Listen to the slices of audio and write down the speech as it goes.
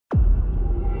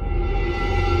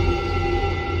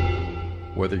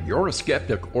Whether you're a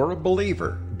skeptic or a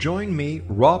believer, join me,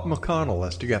 Rob McConnell,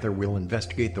 as together we'll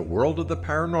investigate the world of the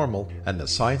paranormal and the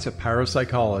science of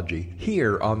parapsychology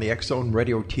here on the X-Zone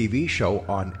Radio TV show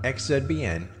on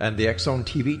XZBN and the X-Zone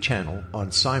TV channel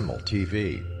on Simul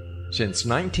TV. Since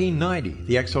 1990,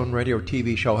 the X-Zone Radio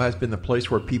TV show has been the place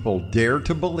where people dare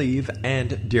to believe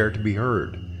and dare to be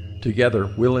heard.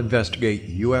 Together, we'll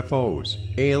investigate UFOs,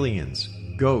 aliens,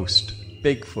 ghosts,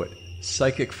 Bigfoot,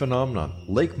 psychic phenomenon,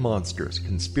 lake monsters,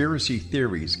 conspiracy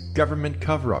theories, government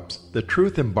cover-ups, the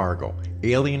truth embargo,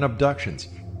 alien abductions,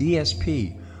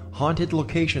 ESP, haunted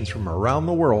locations from around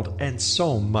the world, and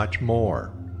so much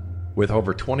more. With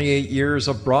over 28 years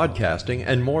of broadcasting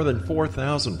and more than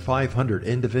 4,500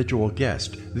 individual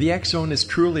guests, the X-Zone is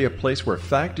truly a place where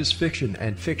fact is fiction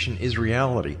and fiction is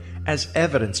reality, as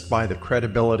evidenced by the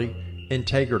credibility,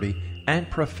 integrity,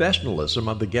 and professionalism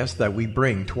of the guests that we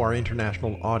bring to our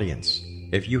international audience.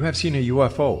 If you have seen a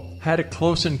UFO, had a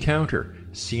close encounter,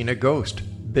 seen a ghost,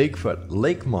 Bigfoot,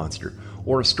 lake monster,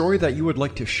 or a story that you would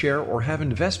like to share or have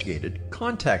investigated,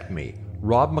 contact me,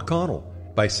 Rob McConnell,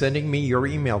 by sending me your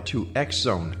email to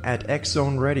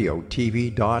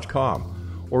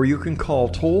xzone@xzoneradiotv.com, or you can call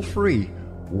toll-free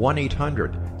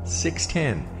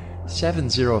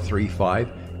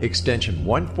 1-800-610-7035, extension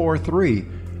 143,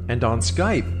 and on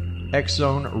Skype,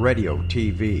 X-Zone Radio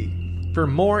TV. For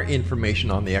more information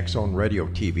on the X-Zone Radio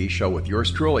TV show with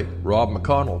yours truly, Rob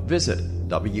McConnell, visit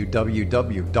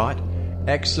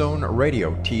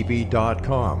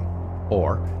www.xzoneradiotv.com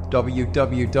or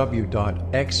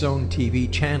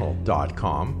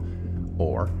www.xzonetvchannel.com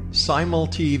or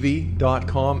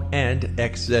simultv.com and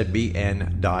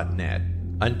xzbn.net.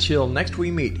 Until next we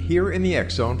meet here in the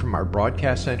X-Zone from our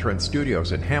broadcast center and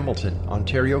studios in Hamilton,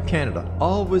 Ontario, Canada,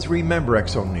 always remember,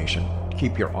 X-Zone Nation,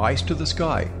 keep your eyes to the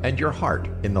sky and your heart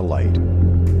in the light.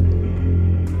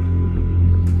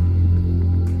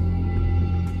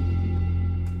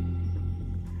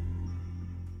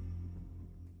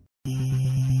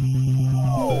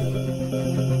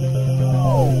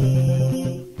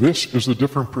 This is A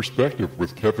Different Perspective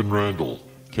with Kevin Randall.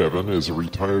 Kevin is a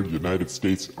retired United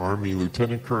States Army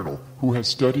Lieutenant Colonel who has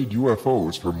studied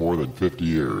UFOs for more than 50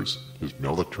 years. His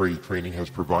military training has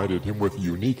provided him with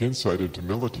unique insight into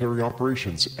military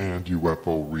operations and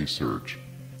UFO research.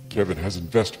 Kevin has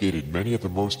investigated many of the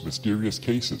most mysterious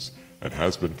cases and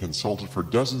has been consulted for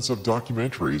dozens of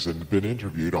documentaries and been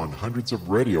interviewed on hundreds of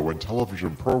radio and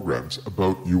television programs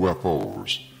about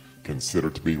UFOs.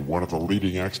 Considered to be one of the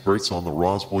leading experts on the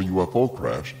Roswell UFO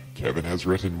crash, Kevin has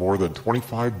written more than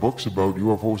 25 books about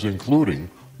UFOs,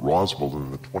 including Roswell in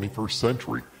the 21st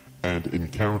Century and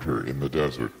Encounter in the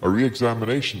Desert, a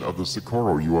re-examination of the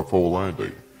Socorro UFO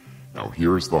landing. Now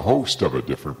here's the host of A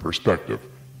Different Perspective,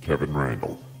 Kevin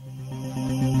Randall.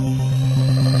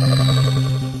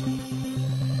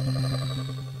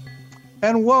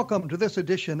 And welcome to this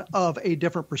edition of A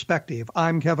Different Perspective.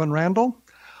 I'm Kevin Randall.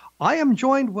 I am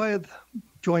joined by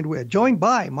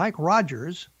Mike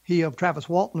Rogers, he of Travis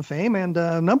Walton fame, and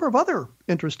a number of other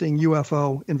interesting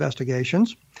UFO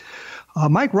investigations.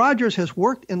 Mike Rogers has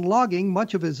worked in logging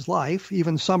much of his life,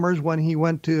 even summers when he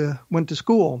went to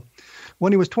school.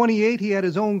 When he was 28, he had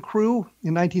his own crew.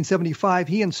 In 1975,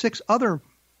 he and 6 other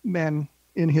men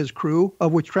in his crew,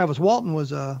 of which Travis Walton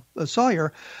was a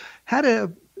sawyer, had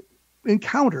an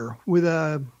encounter with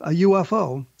a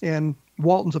UFO and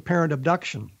Walton's apparent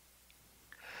abduction.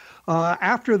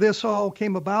 After this all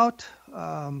came about,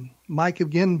 Mike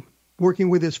again working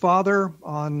with his father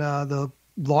on the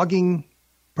logging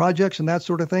projects and that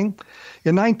sort of thing.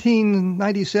 In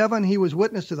 1997, he was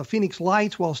witness to the Phoenix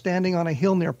Lights while standing on a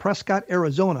hill near Prescott,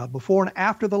 Arizona. Before and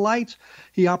after the lights,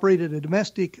 he operated a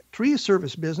domestic tree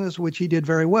service business, which he did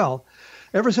very well.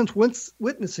 Ever since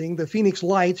witnessing the Phoenix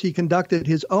Lights, he conducted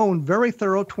his own very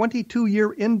thorough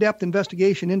 22-year in-depth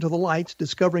investigation into the lights,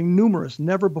 discovering numerous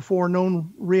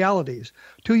never-before-known realities.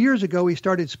 2 years ago, he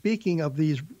started speaking of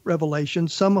these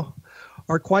revelations. Some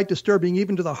are quite disturbing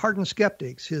even to the hardened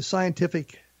skeptics. His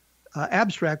scientific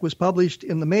abstract was published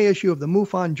in the May issue of the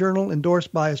MUFON Journal,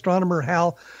 endorsed by astronomer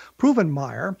Hal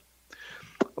Povenmire.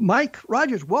 Mike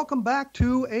Rogers, welcome back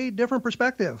to A Different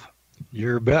Perspective.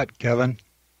 You bet, Kevin.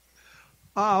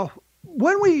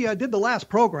 When we did the last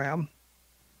program,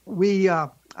 I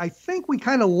think we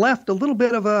kind of left a little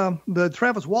bit of the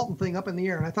Travis Walton thing up in the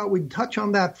air, and I thought we'd touch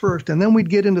on that first, and then we'd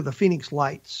get into the Phoenix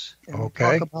Lights and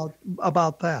talk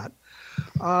about that.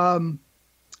 And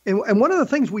one of the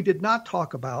things we did not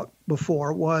talk about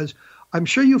before was, I'm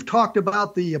sure you've talked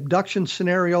about the abduction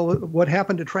scenario, what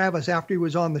happened to Travis after he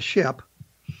was on the ship.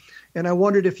 And I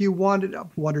wondered if you could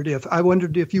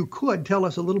tell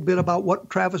us a little bit about what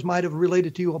Travis might have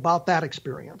related to you about that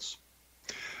experience.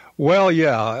 Well,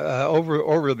 yeah.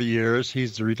 Over the years,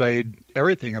 he's relayed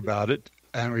everything about it,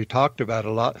 and we talked about it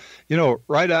a lot.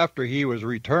 Right after he was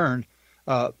returned,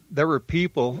 there were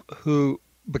people who,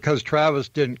 because Travis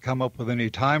didn't come up with any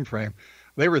time frame,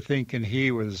 they were thinking he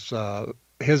was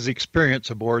his experience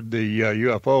aboard the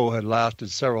UFO had lasted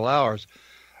several hours.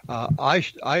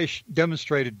 I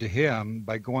demonstrated to him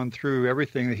by going through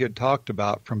everything that he had talked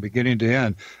about from beginning to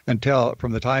end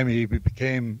from the time he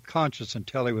became conscious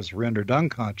until he was rendered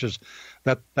unconscious,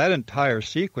 that entire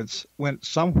sequence went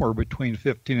somewhere between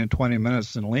 15 and 20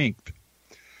 minutes in length.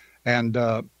 And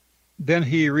then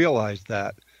he realized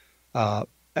that.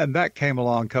 And that came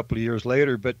along a couple of years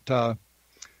later. But,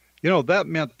 that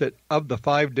meant that of the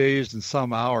 5 days and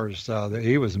some hours that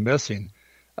he was missing,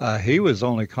 he was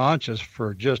only conscious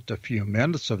for just a few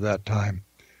minutes of that time.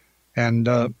 And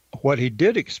what he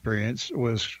did experience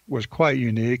was quite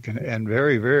unique and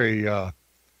very, very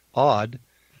odd.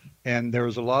 And there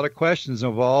was a lot of questions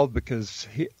involved because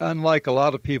unlike a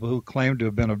lot of people who claim to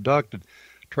have been abducted,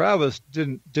 Travis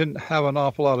didn't have an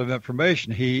awful lot of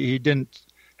information. He didn't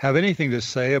have anything to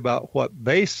say about what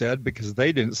they said because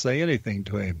they didn't say anything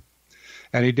to him.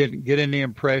 And he didn't get any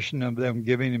impression of them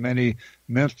giving him any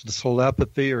mental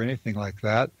telepathy or anything like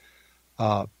that.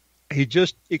 He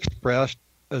just expressed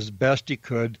as best he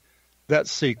could that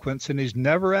sequence, and he's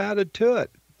never added to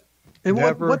it. And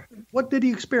what did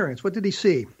he experience? What did he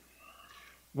see?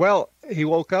 Well, he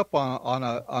woke up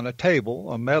on a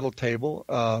table, a metal table,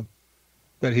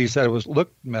 that he said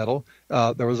looked metal.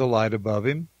 There was a light above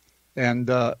him, and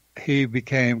he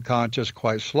became conscious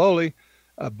quite slowly,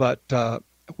 but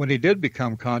when he did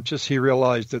become conscious, he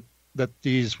realized that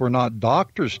these were not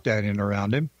doctors standing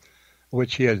around him,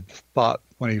 which he had thought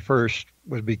when he first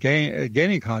was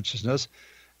gaining consciousness.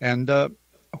 And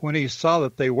when he saw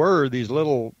that they were these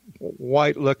little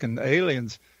white-looking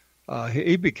aliens,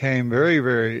 he became very,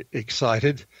 very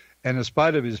excited. And in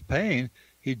spite of his pain,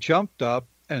 he jumped up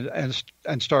and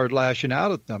started lashing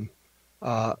out at them.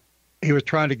 He was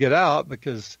trying to get out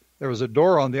because there was a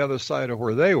door on the other side of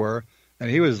where they were, and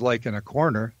he was like in a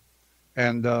corner,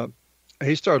 and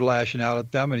he started lashing out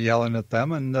at them and yelling at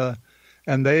them,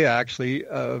 and they actually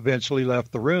eventually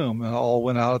left the room and all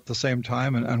went out at the same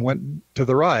time and went to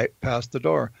the right past the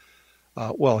door.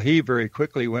 Well, he very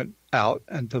quickly went out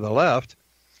and to the left,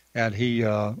 and he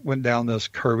went down this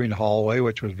curving hallway,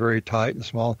 which was very tight and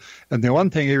small. And the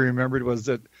one thing he remembered was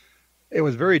that it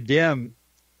was very dim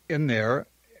in there.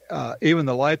 Even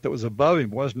the light that was above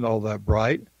him wasn't all that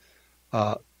bright.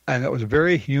 And it was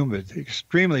very humid,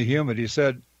 extremely humid. He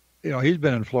said, he's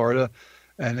been in Florida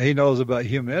and he knows about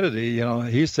humidity.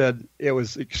 He said it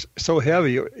was so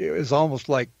heavy, it was almost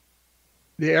like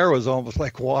the air was almost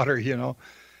like water,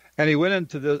 And he went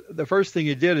into the first thing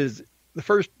he did is the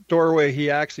first doorway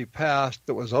he actually passed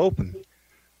that was open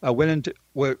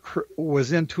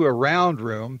was into a round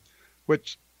room,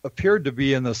 which appeared to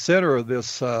be in the center of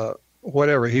this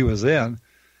whatever he was in.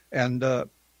 And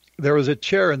there was a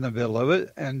chair in the middle of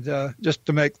it, and just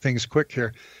to make things quick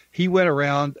here, he went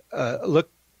around,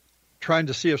 trying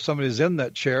to see if somebody's in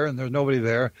that chair, and there's nobody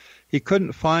there. He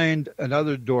couldn't find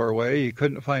another doorway. He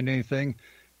couldn't find anything.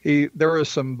 There were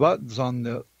some buttons on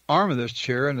the arm of this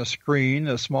chair and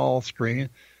a small screen,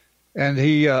 and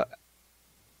he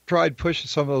tried pushing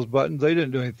some of those buttons. They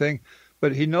didn't do anything,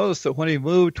 but he noticed that when he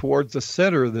moved towards the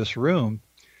center of this room,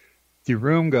 the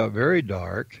room got very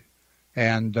dark.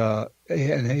 And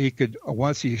he could,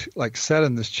 once he sat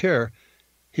in this chair,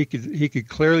 he could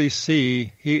clearly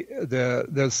see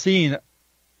the scene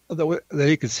that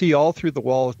he could see all through the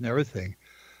walls and everything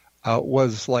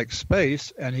was like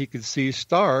space, and he could see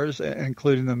stars,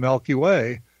 including the Milky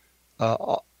Way,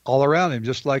 all around him,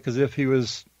 just like as if he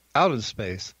was out in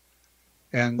space.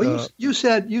 And you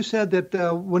said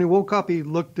that when he woke up, he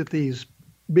looked at these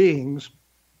beings.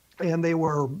 And they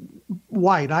were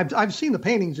white. I've seen the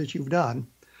paintings that you've done.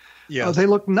 Yeah, they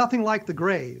look nothing like the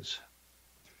grays.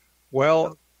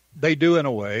 Well, they do in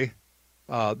a way.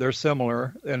 They're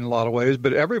similar in a lot of ways,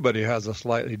 but everybody has a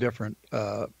slightly different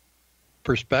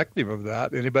perspective of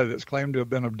that. Anybody that's claimed to have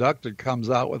been abducted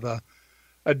comes out with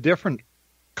a different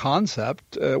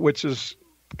concept, which is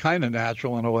kind of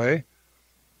natural in a way.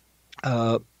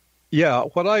 Yeah,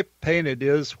 what I painted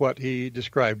is what he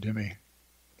described to me.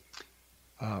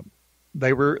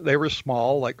 They were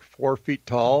small, like 4 feet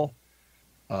tall.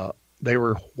 They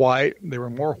were white. They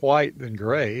were more white than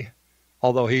gray,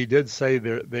 although he did say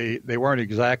they weren't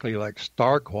exactly like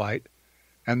stark white,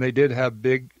 and they did have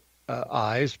big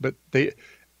eyes. But they,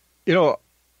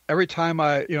 every time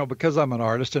because I'm an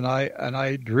artist and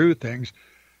I drew things,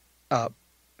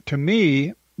 to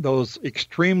me those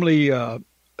extremely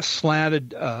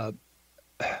slanted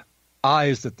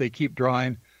eyes that they keep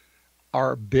drawing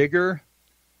are bigger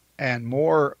and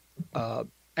more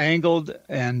angled,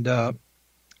 and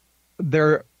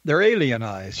they're alien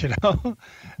eyes,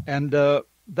 and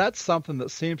that's something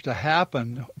that seems to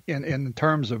happen in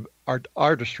terms of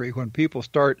artistry. When people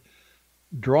start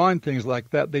drawing things like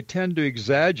that, they tend to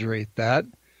exaggerate that,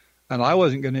 and I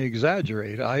wasn't going to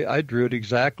exaggerate. I drew it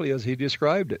exactly as he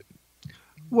described it.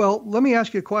 Well, let me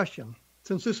ask you a question.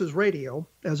 Since this is radio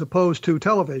as opposed to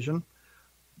television,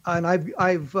 and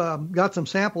I've got some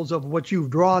samples of what you've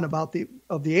drawn about the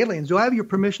aliens. Do I have your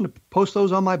permission to post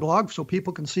those on my blog so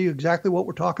people can see exactly what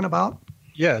we're talking about?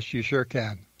 Yes, you sure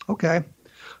can. Okay.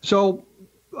 So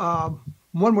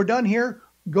when we're done here,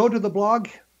 go to the blog,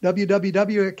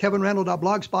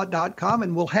 www.kevinrandle.blogspot.com,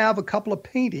 and we'll have a couple of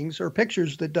paintings or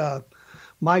pictures that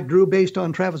Mike drew based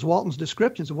on Travis Walton's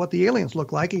descriptions of what the aliens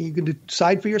look like, and you can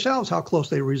decide for yourselves how close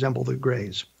they resemble the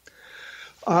Greys.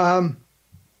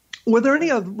 Were there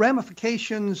any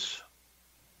ramifications,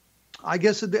 I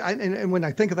guess, and when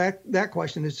I think of that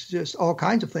question, it's just all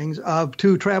kinds of things,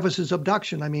 to Travis's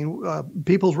abduction? I mean,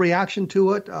 people's reaction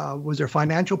to it, was there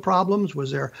financial problems? Was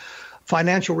there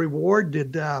financial reward?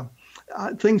 Did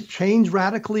things change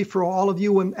radically for all of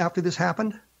you after this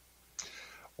happened?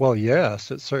 Well, yes,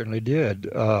 it certainly did.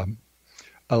 A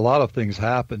lot of things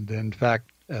happened. In fact,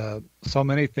 so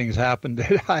many things happened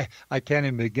that I can't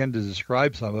even begin to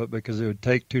describe some of it because it would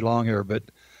take too long here. But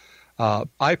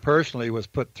I personally was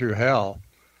put through hell.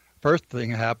 First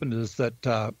thing happened is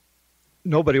that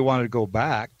nobody wanted to go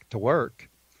back to work.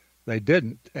 They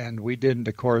didn't, and we didn't,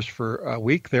 of course, for a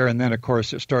week there. And then, of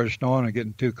course, it started snowing and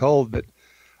getting too cold. But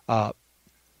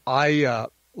I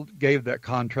gave that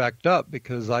contract up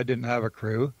because I didn't have a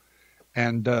crew.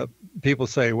 And people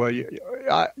say, well,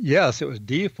 yes, it was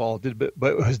defaulted,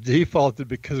 but it was defaulted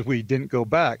because we didn't go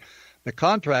back. The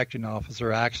contracting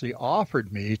officer actually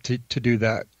offered me to do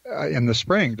that in the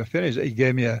spring to finish it. He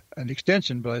gave me an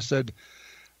extension, but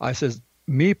I said,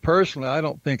 me personally, I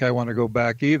don't think I want to go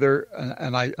back either,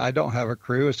 and I don't have a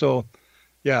crew. So,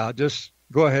 yeah, just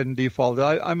go ahead and default it.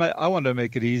 I wanted to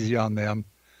make it easy on them.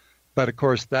 But, of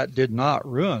course, that did not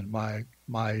ruin my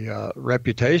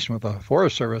reputation with the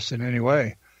Forest Service in any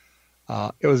way.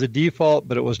 It was a default,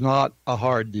 but it was not a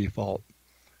hard default.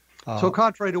 So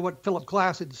contrary to what Philip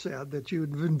Glass had said, that you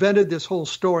invented this whole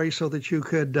story so that you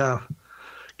could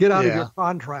get out of your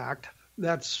contract,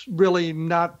 that's really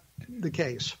not the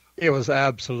case. It was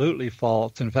absolutely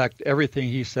false. In fact, everything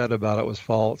he said about it was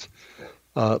false.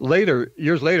 Years later,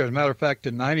 as a matter of fact,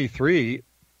 in '93,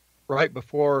 right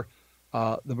before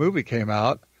the movie came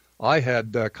out, I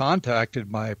had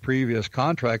contacted my previous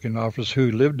contracting officer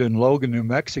who lived in Logan, New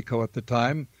Mexico at the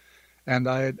time, and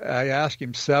I asked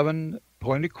him 7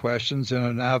 pointed questions in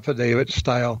an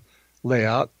affidavit-style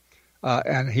layout,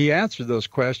 and he answered those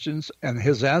questions, and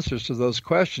his answers to those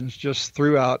questions just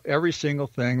threw out every single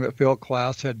thing that Phil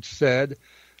Glass had said.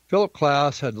 Philip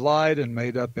Glass had lied and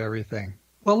made up everything.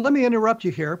 Well, let me interrupt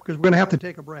you here because we're going to have to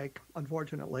take a break,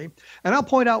 unfortunately. And I'll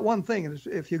point out one thing.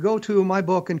 If you go to my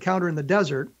book, Encounter in the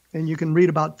Desert, and you can read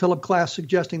about Philip Glass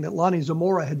suggesting that Lonnie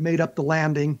Zamora had made up the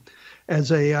landing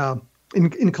as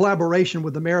in collaboration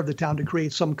with the mayor of the town to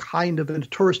create some kind of a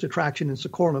tourist attraction in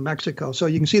Socorro, New Mexico. So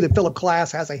you can see that Philip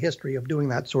Glass has a history of doing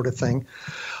that sort of thing.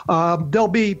 There'll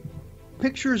be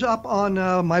pictures up on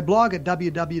my blog at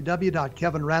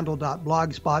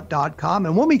www.kevinrandle.blogspot.com.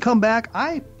 And when we come back,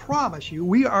 I promise you,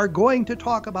 we are going to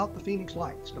talk about the Phoenix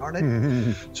Lights, darn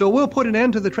it. So we'll put an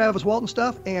end to the Travis Walton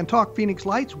stuff and talk Phoenix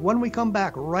Lights when we come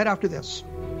back right after this.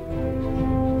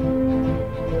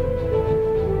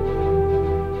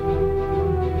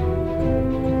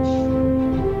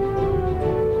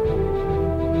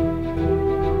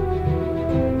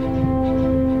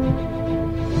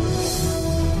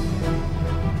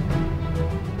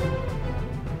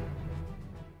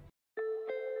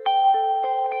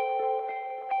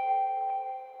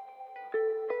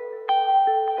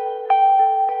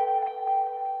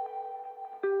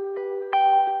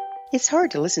 It's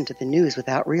hard to listen to the news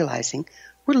without realizing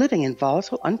we're living in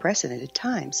volatile, unprecedented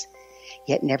times.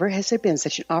 Yet never has there been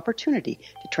such an opportunity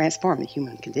to transform the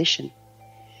human condition.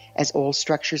 As old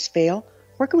structures fail,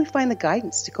 where can we find the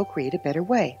guidance to co-create a better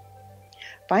way?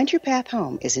 Find Your Path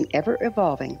Home is an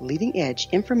ever-evolving, leading-edge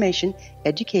information,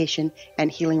 education, and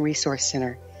healing resource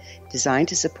center designed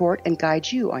to support and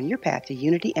guide you on your path to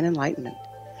unity and enlightenment.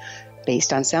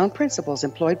 Based on sound principles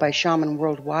employed by shamans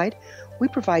worldwide, we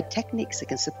provide techniques that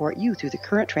can support you through the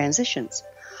current transitions,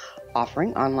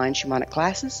 offering online shamanic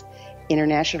classes,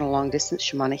 international long-distance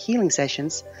shamanic healing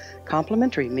sessions,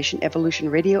 complimentary Mission Evolution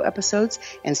radio episodes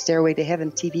and Stairway to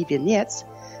Heaven TV vignettes,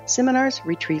 seminars,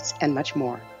 retreats, and much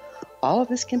more. All of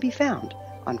this can be found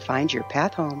on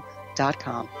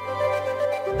findyourpathhome.com.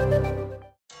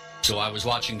 So I was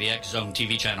watching the X Zone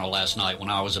TV channel last night when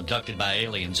I was abducted by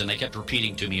aliens, and they kept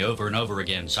repeating to me over and over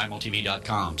again,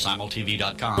 simultv.com,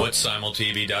 simultv.com. What's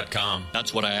simultv.com?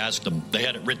 That's what I asked them. They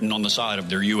had it written on the side of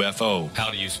their UFO. How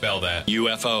do you spell that?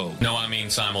 UFO. No, I mean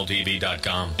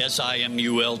simultv.com.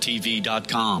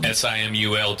 simultv.com.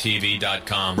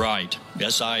 simultv.com. Right.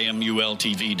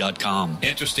 simultv.com.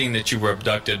 Interesting that you were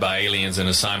abducted by aliens in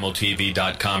a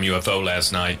simultv.com UFO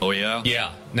last night. Oh, yeah?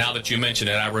 Yeah. Now that you mention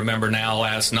it, I remember now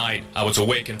last night I was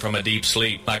awakened from a deep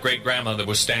sleep. My great-grandmother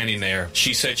was standing there.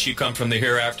 She said she'd come from the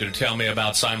hereafter to tell me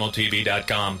about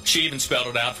simultv.com. She even spelled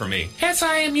it out for me.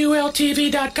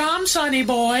 simultv.com, sonny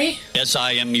boy.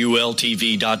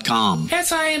 simultv.com.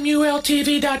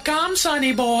 simultv.com,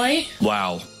 sonny boy.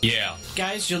 Wow. Yeah.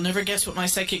 Guys, you'll never guess what my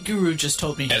psychic guru just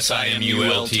told me.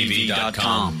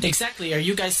 simultv.com. Exactly. Are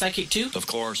you guys psychic too? Of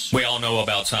course. We all know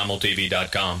about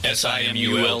simultv.com.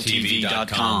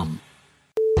 simultv.com.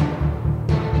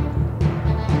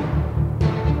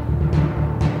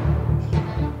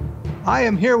 I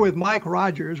am here with Mike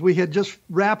Rogers. We had just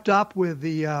wrapped up with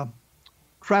the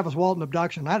Travis Walton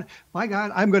abduction. My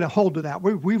God, I'm going to hold to that.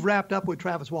 We've wrapped up with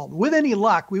Travis Walton. With any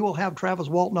luck, we will have Travis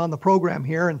Walton on the program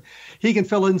here, and he can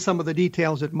fill in some of the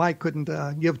details that Mike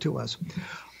couldn't give to us.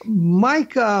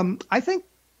 Mike, I think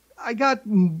I got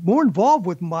more involved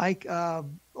with Mike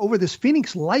over this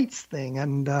Phoenix Lights thing,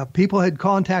 and people had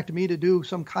contacted me to do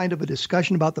some kind of a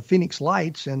discussion about the Phoenix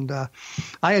Lights, and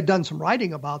I had done some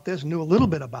writing about this and knew a little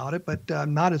bit about it, but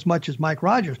not as much as Mike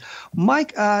Rogers.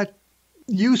 Mike,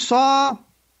 you saw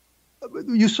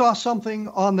something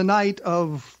on the night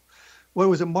of, what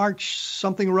was it, March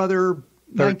something or other,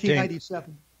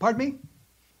 1997. Pardon me?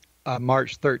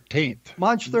 March 13th.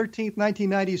 March 13th,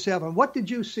 1997. What did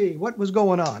you see? What was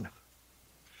going on?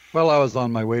 Well, I was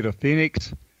on my way to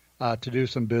Phoenix to do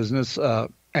some business,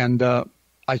 and I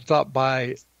stopped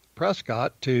by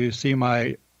Prescott to see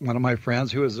one of my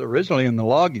friends who was originally in the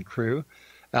logging crew,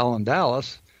 Alan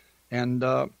Dallas, and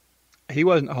he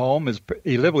wasn't home.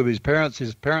 He lived with his parents.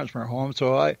 His parents weren't home,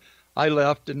 so I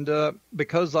left, and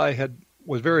because I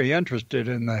was very interested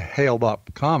in the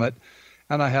Hale-Bopp comet,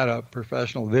 and I had a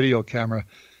professional video camera,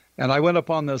 and I went up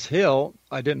on this hill.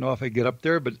 I didn't know if I'd get up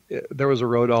there, but there was a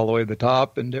road all the way to the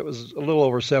top, and it was a little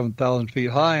over 7,000 feet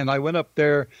high. And I went up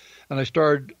there, and I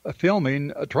started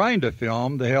trying to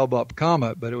film the Hale-Bopp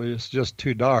comet, but it was just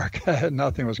too dark.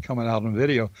 Nothing was coming out on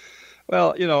video.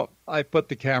 Well, I put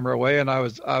the camera away, and I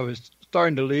was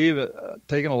starting to leave,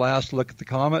 taking a last look at the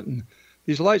comet, and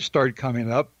these lights started coming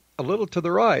up a little to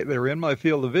the right. They were in my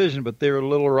field of vision, but they were a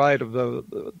little right of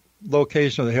the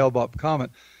location of the Hale-Bopp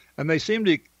comet, and they seemed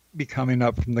to be coming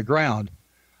up from the ground.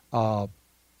 I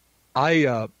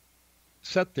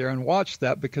sat there and watched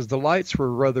that because the lights were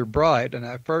rather bright, and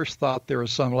I first thought there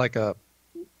was like a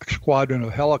squadron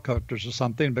of helicopters or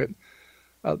something, but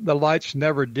the lights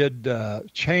never did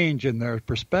change in their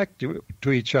perspective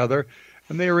to each other,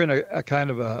 and they were in a kind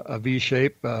of a V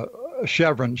shape, a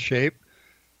chevron shape,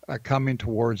 coming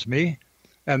towards me,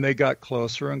 and they got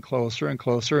closer and closer and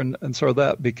closer, and so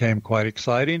that became quite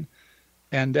exciting.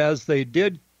 And as they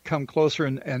did come closer,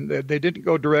 and they didn't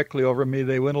go directly over me,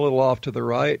 they went a little off to the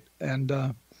right, and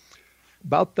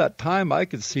about that time I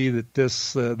could see that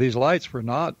these lights were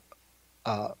not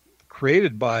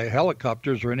created by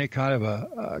helicopters or any kind of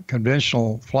a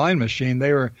conventional flying machine.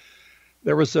 There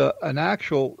was an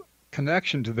actual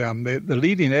connection to them. The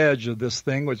leading edge of this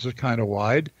thing, which is kind of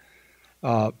wide,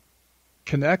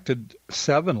 connected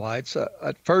 7 lights.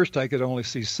 At first I could only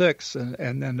see 6,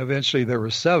 and then eventually there were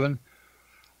 7.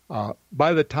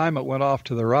 By the time it went off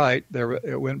to the right,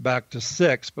 it went back to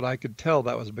 6, but I could tell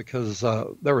that was because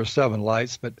there were 7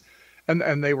 lights,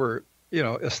 and they were,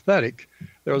 aesthetic.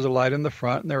 There was a light in the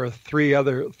front, and there were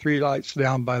 3 lights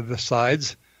down by the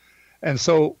sides. And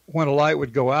so when a light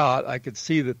would go out, I could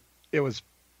see that it was,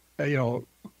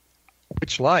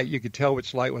 which light. You could tell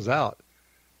which light was out.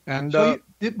 And so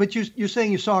you're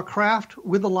saying you saw a craft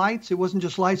with the lights? It wasn't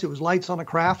just lights; it was lights on a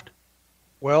craft.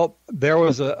 Well, there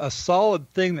was a solid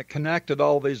thing that connected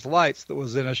all these lights that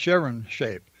was in a chevron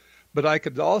shape. But I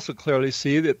could also clearly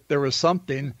see that there was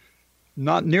something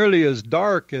not nearly as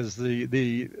dark as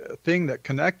the thing that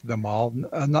connected them all,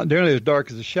 not nearly as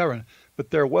dark as the chevron,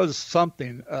 but there was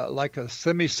something like a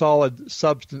semi-solid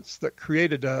substance that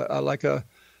created like a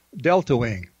delta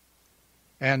wing.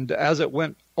 And as it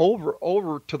went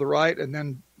over to the right and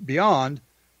then beyond,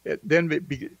 then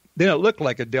it looked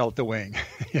like a delta wing,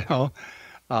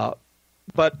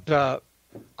 But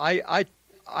I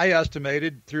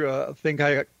estimated through a thing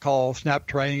I call snap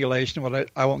triangulation, what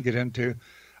I won't get into,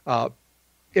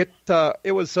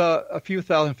 It was a few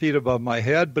thousand feet above my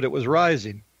head, but it was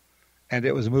rising, and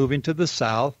it was moving to the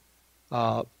south.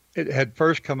 It had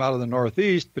first come out of the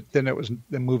northeast, but then it was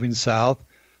then moving south,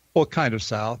 well, kind of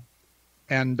south,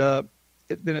 and then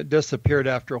it disappeared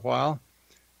after a while.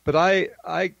 But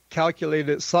I calculated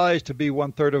its size to be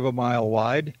 1/3 of a mile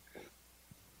wide,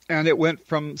 and it went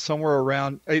from somewhere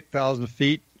around 8,000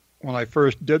 feet when I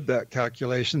first did that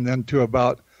calculation, then to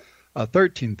about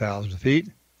 13,000 feet.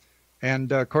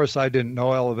 And, of course, I didn't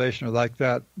know elevation like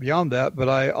that beyond that, but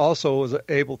I also was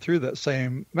able, through that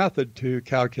same method, to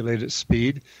calculate its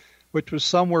speed, which was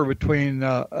somewhere between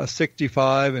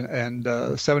 65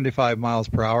 and 75 miles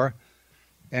per hour.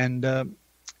 And,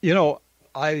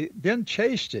 I then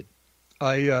chased it.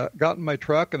 I got in my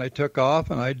truck and I took off,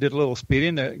 and I did a little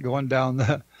speeding going down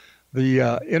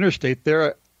the interstate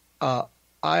there.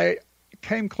 I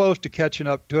came close to catching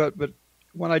up to it, but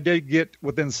when I did get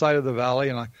within sight of the valley,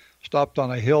 and I stopped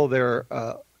on a hill there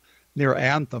near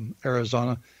Anthem,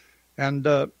 Arizona, and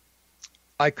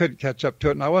I couldn't catch up to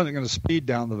it, and I wasn't going to speed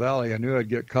down the valley. I knew I'd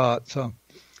get caught, so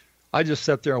I just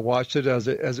sat there and watched it as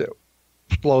it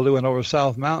slowly went over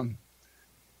South Mountain.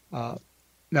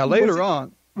 Now later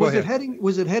on, was it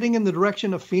heading in the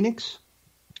direction of Phoenix?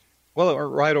 Well, it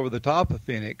went right over the top of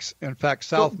Phoenix. In fact,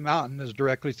 South Mountain is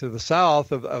directly to the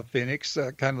south of Phoenix,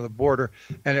 kind of the border,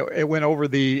 and it went over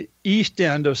the east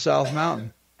end of South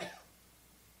Mountain.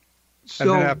 And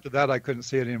then after that, I couldn't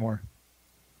see it anymore.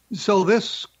 So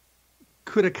this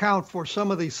could account for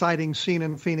some of the sightings seen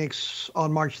in Phoenix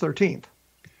on March 13th.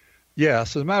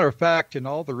 Yes, as a matter of fact, in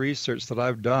all the research that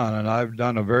I've done, and I've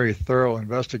done a very thorough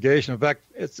investigation. In fact,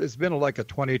 it's been like a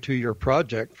 22-year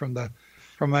project from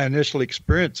my initial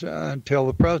experience until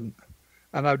the present.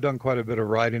 And I've done quite a bit of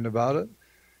writing about it,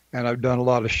 and I've done a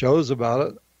lot of shows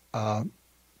about it.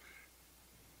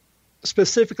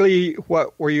 Specifically,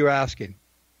 what were you asking?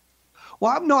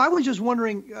 Well, no, I was just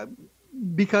wondering,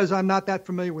 because I'm not that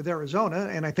familiar with Arizona,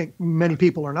 and I think many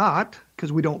people are not,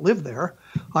 because we don't live there.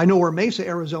 I know where Mesa,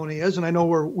 Arizona is, and I know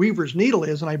where Weaver's Needle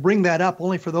is, and I bring that up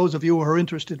only for those of you who are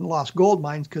interested in lost gold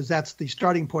mines, because that's the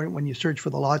starting point when you search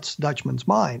for the lost Dutchman's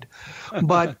mind.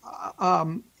 But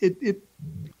I've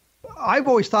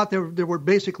always thought there were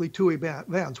basically two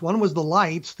events. One was the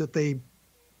lights that they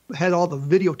had all the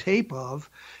videotape of,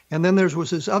 and then there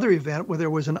was this other event where there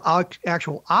was an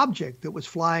actual object that was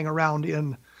flying around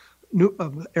in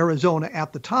Arizona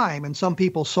at the time, and some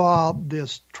people saw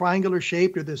this triangular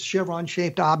shaped or this chevron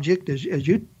shaped object as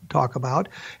you talk about,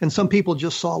 and some people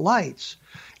just saw lights.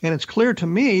 And it's clear to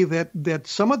me that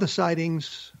some of the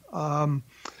sightings, I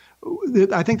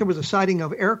think there was a sighting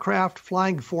of aircraft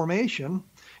flying formation,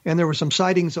 and there were some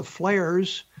sightings of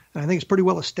flares, and I think it's pretty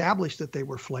well established that they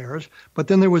were flares. But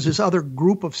then there was this other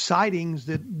group of sightings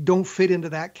that don't fit into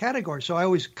that category. So I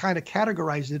always kind of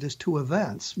categorized it as two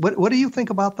events. What do you think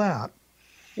about that?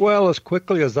 Well, as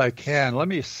quickly as I can, let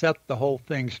me set the whole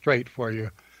thing straight for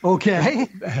you. Okay.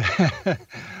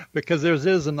 Because there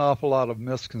is an awful lot of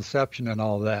misconception in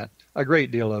all that, a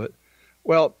great deal of it.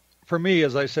 Well, for me,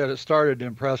 as I said, it started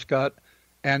in Prescott,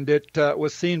 and it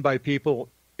was seen by people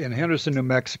in Henderson, New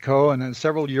Mexico, and then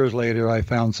several years later, I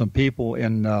found some people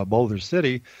in Boulder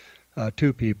City,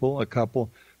 two people, a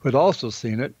couple, who had also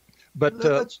seen it. But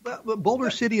Boulder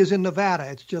City is in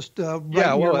Nevada. It's just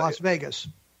right near Las Vegas.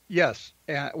 Yes.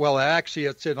 Well, actually,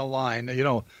 it's in a line.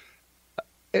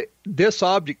 This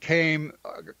object came,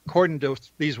 according to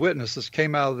these witnesses,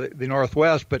 came out of the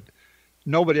Northwest, but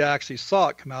nobody actually saw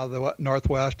it come out of the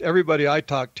Northwest. Everybody I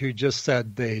talked to just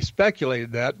said they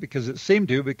speculated that because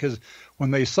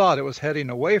when they saw it, it was heading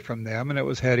away from them, and it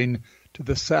was heading to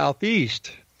the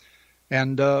southeast.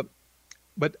 And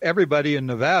but everybody in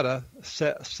Nevada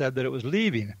said that it was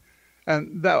leaving.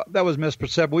 And that was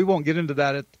misperception. We won't get into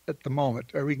that at the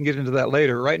moment, or we can get into that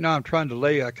later. Right now I'm trying to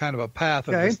lay a kind of a path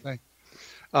of this thing.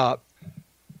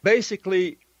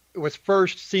 Basically, it was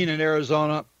first seen in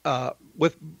Arizona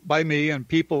by me and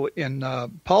people in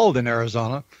Paulden,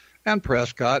 Arizona, and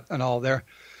Prescott and all there.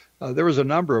 There was a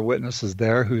number of witnesses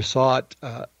there who saw it,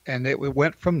 and it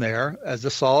went from there as a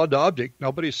solid object.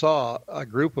 Nobody saw a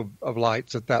group of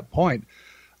lights at that point.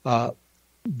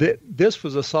 This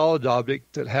was a solid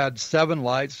object that had 7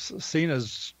 lights, seen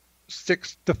as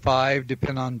 6 to 5,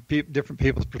 depending on different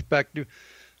people's perspective.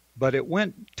 But it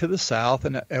went to the south,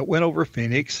 and it went over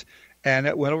Phoenix, and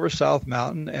it went over South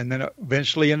Mountain, and then it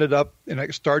eventually ended up, and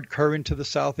it started curving to the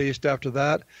southeast after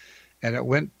that, and it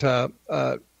went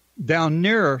down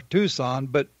near Tucson,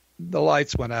 but the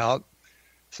lights went out.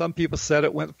 Some people said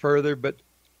it went further, but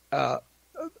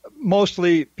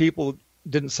mostly people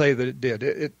didn't say that it did.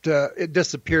 It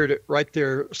disappeared right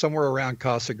there somewhere around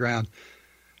Casa Grande.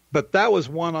 But that was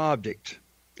one object,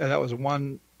 and that was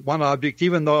one object,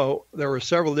 even though there were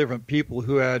several different people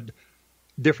who had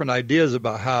different ideas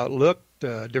about how it looked,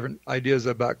 different ideas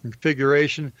about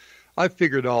configuration. I've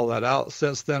figured all that out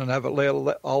since then and have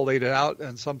it all laid out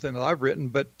in something that I've written.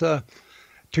 But to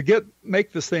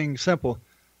make this thing simple,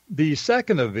 the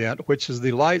second event, which is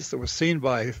the lights that was seen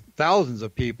by thousands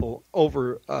of people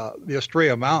over the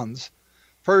Estrella Mountains,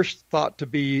 first thought to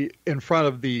be in front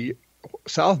of the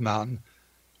South Mountain,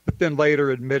 but then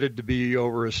later admitted to be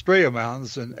over Estrella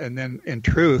Mountains, and then in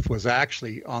truth was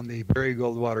actually on the Barry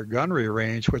Goldwater Gunnery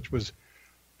Range, which was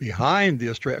behind the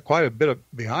Estrella, quite a bit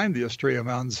behind the Estrella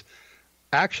Mountains,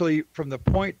 actually from the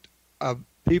point of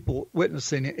people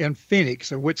witnessing in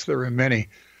Phoenix, of which there were many.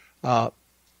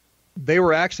 They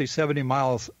were actually 70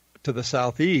 miles to the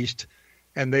southeast,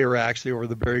 and they were actually over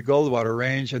the Barry Goldwater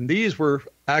Range, and these were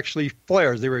actually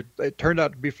flares. They turned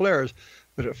out to be flares.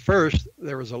 But at first,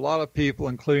 there was a lot of people,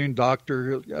 including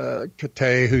Dr.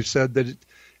 Kate, who said that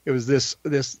it was this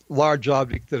large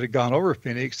object that had gone over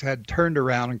Phoenix, had turned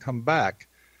around and come back.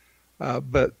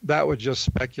 But that was just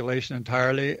speculation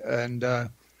entirely. And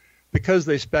because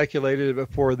they speculated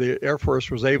before the Air Force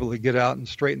was able to get out and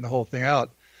straighten the whole thing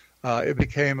out, it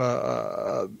became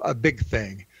a big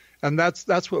thing. And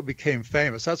that's what became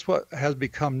famous. That's what has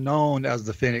become known as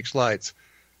the Phoenix Lights.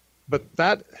 But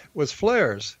that was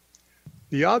flares.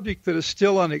 The object that is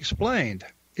still unexplained,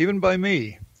 even by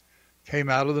me, came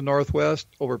out of the northwest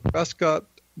over Prescott,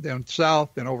 then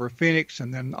south, then over Phoenix,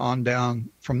 and then on down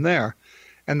from there.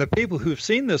 And the people who've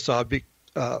seen this object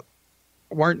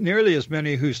weren't nearly as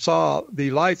many who saw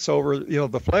the lights over,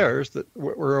 the flares that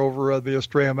were over the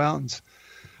Estrella Mountains.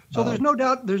 So there's no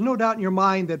doubt in your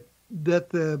mind that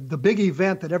the big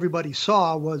event that everybody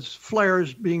saw was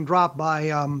flares being dropped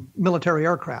by military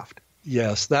aircraft.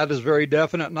 Yes, that is very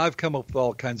definite, and I've come up with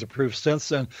all kinds of proofs since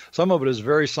then. Some of it is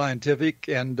very scientific,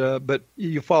 but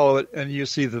you follow it and you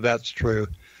see that that's true.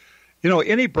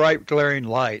 Any bright, glaring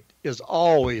light is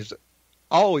always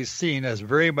seen as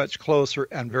very much closer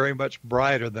and very much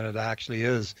brighter than it actually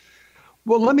is.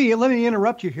 Well, let me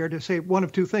interrupt you here to say one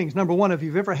of two things. Number one, if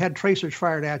you've ever had tracers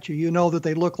fired at you, you know that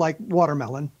they look like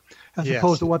watermelon as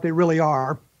opposed to what they really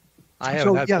are. I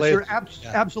haven't had yes, you're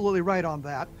absolutely right on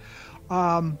that.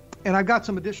 And I've got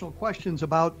some additional questions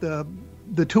about the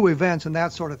two events and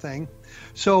that sort of thing.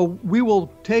 So we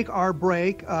will take our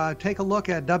break, take a look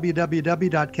at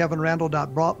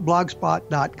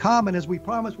www.kevinrandle.blogspot.com. And as we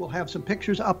promised, we'll have some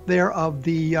pictures up there of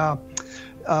the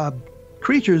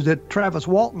creatures that Travis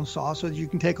Walton saw so that you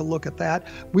can take a look at that.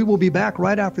 We will be back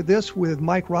right after this with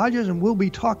Mike Rogers, and we'll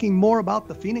be talking more about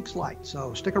the Phoenix Lights.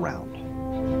 So stick around.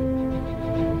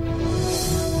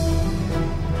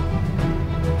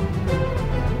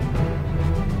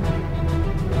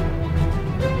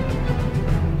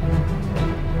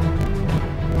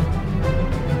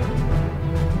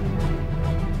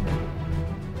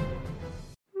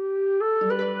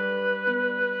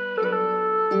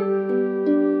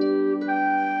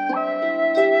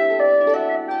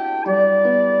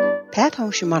 Path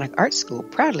Home Shamanic Art School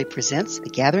proudly presents the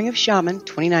Gathering of Shaman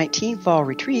 2019 Fall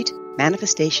Retreat,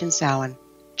 Manifestation Samhain.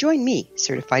 Join me,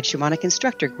 certified shamanic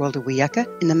instructor Gwilda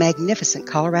Wiyaka, in the magnificent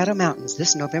Colorado Mountains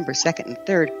this November 2nd and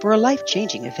 3rd for a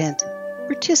life-changing event.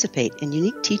 Participate in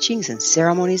unique teachings and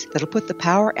ceremonies that'll put the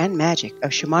power and magic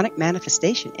of shamanic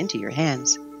manifestation into your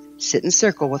hands. Sit in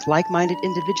circle with like-minded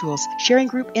individuals, sharing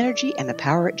group energy and the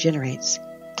power it generates.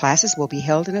 Classes will be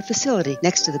held in a facility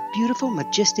next to the beautiful,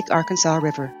 majestic Arkansas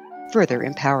River, further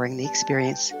empowering the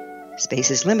experience.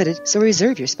 Space is limited, so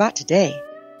reserve your spot today.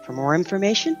 For more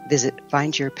information, visit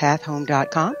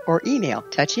findyourpathhome.com or email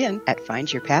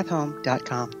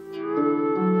touchin@findyourpathhome.com.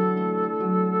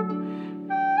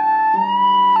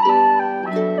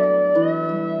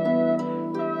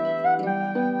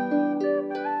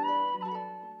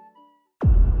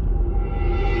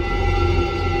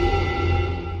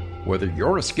 Whether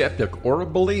you're a skeptic or a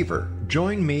believer,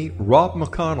 join me, Rob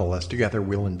McConnell, as together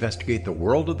we'll investigate the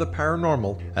world of the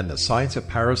paranormal and the science of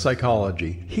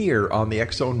parapsychology here on the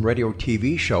X-Zone Radio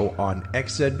TV show on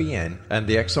XZBN and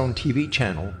the X-Zone TV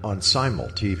channel on Simul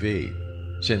TV.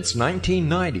 Since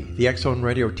 1990, the X-Zone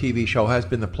Radio TV show has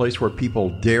been the place where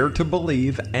people dare to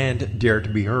believe and dare to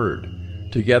be heard.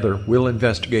 Together, we'll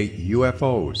investigate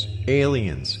UFOs,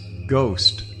 aliens,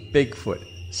 ghosts, Bigfoot,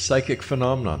 psychic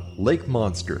phenomenon, lake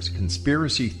monsters,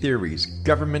 conspiracy theories,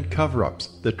 government cover-ups,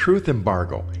 the truth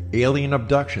embargo, alien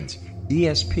abductions,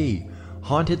 ESP,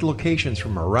 haunted locations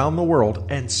from around the world,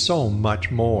 and so much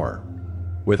more.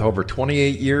 With over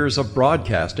 28 years of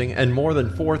broadcasting and more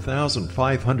than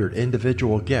 4,500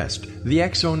 individual guests, the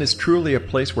X Zone is truly a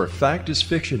place where fact is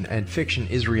fiction and fiction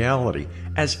is reality,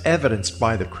 as evidenced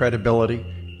by the credibility,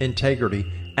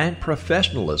 integrity, and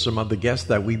professionalism of the guests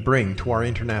that we bring to our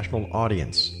international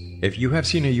audience. If you have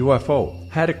seen a UFO,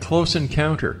 had a close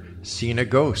encounter, seen a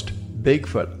ghost,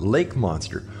 Bigfoot, lake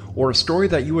monster, or a story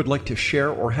that you would like to share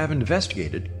or have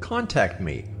investigated, contact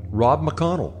me, Rob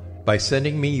McConnell, by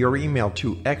sending me your email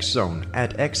to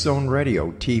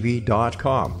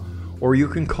xzone@xzoneradiotv.com, or you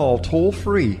can call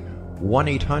toll-free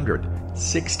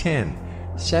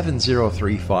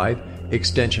 1-800-610-7035,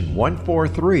 extension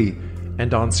 143,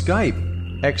 and on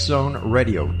Skype, X Zone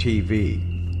Radio TV.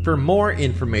 For more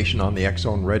information on the X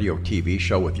Zone Radio TV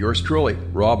show with yours truly,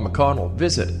 Rob McConnell,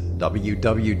 visit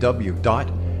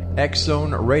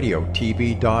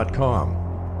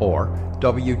www.xzoneradiotv.com or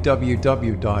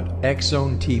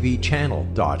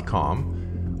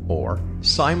www.xzonetvchannel.com or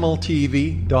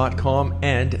simultv.com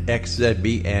and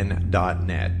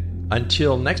xzbn.net.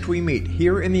 Until next we meet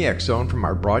here in the X Zone from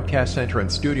our broadcast center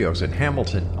and studios in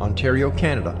Hamilton, Ontario,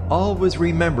 Canada, always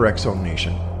remember, X Zone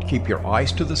Nation, keep your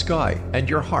eyes to the sky and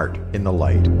your heart in the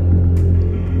light.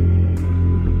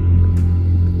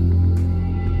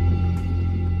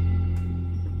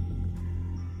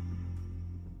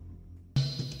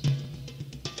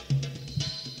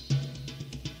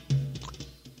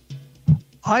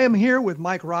 I am here with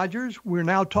Mike Rogers. We're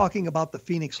now talking about the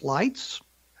Phoenix Lights,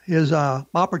 his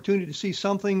opportunity to see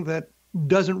something that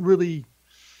doesn't really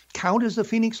count as the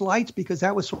Phoenix Lights because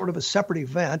that was sort of a separate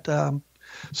event,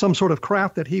 some sort of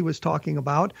craft that he was talking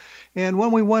about. And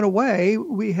when we went away,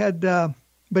 we had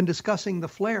been discussing the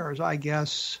flares, I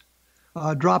guess,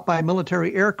 dropped by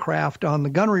military aircraft on the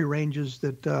gunnery ranges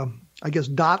that, I guess,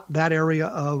 dot that area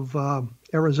of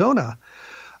Arizona.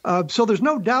 So there's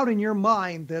no doubt in your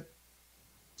mind that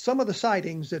some of the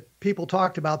sightings that people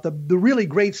talked about, the really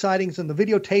great sightings and the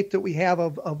videotape that we have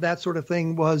of that sort of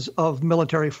thing was of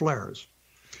military flares.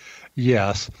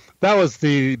 Yes, that was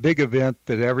the big event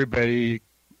that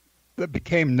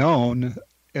became known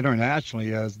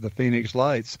internationally as the Phoenix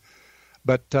Lights.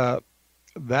 But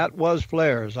that was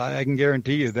flares. I can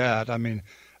guarantee you that. I mean,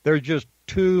 there's just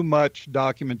too much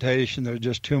documentation. There's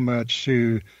just too much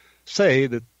to say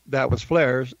that was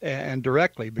flares, and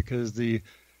directly, because the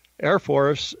Air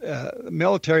Force,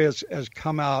 military has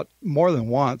come out more than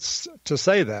once to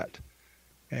say that.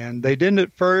 And they didn't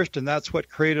at first, and that's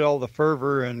what created all the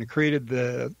fervor and created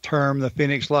the term, the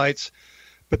Phoenix Lights.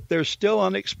 But they're still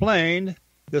unexplained,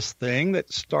 this thing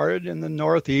that started in the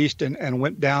Northeast and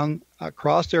went down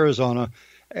across Arizona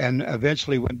and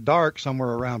eventually went dark somewhere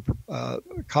around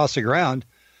Casa Grande.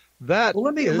 Let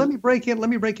me break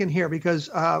in here because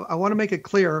I want to make it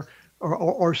clear.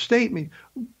 Or state me,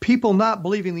 people not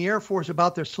believing the Air Force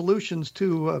about their solutions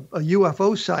to a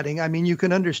UFO sighting. I mean, you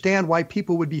can understand why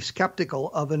people would be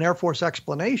skeptical of an Air Force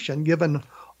explanation, given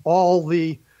all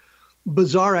the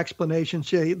bizarre explanations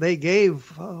they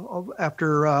gave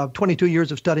after 22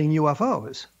 years of studying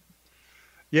UFOs.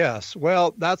 Yes,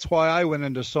 well, that's why I went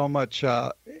into so much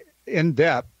in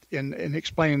depth in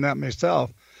explaining that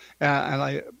myself.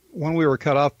 And when we were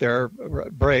cut off there,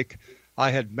 break, I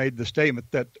had made the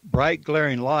statement that bright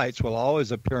glaring lights will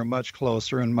always appear much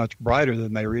closer and much brighter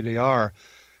than they really are.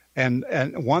 And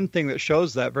one thing that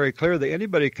shows that very clearly,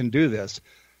 anybody can do this.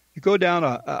 You go down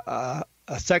a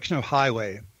section of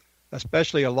highway,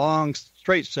 especially a long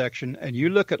straight section, and you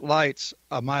look at lights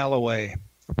a mile away,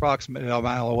 approximately a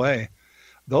mile away.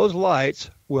 Those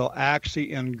lights will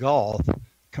actually engulf,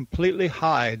 completely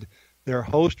hide their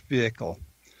host vehicle.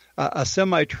 A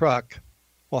semi-truck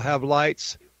will have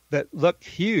lights that look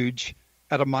huge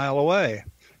at a mile away.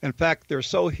 In fact, they're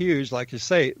so huge, like you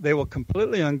say, they will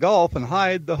completely engulf and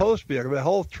hide the host vehicle. The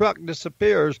whole truck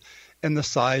disappears in the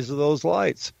size of those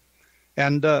lights.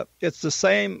 And it's the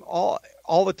same all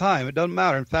the time. It doesn't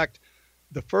matter. In fact,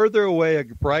 the further away a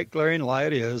bright glaring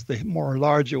light is, the more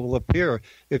large it will appear.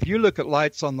 If you look at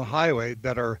lights on the highway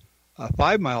that are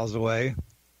 5 miles away,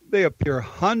 they appear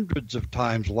hundreds of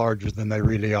times larger than they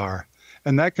really are.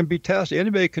 And that can be tested.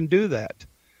 Anybody can do that.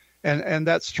 And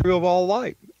that's true of all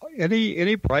light.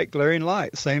 Any bright glaring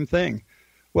light, same thing.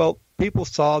 Well, people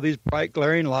saw these bright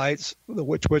glaring lights,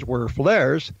 which were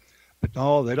flares, but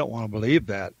no, they don't want to believe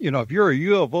that. You know, if you're a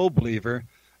UFO believer,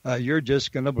 you're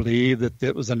just going to believe that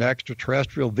it was an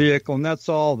extraterrestrial vehicle, and that's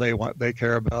all they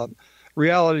care about.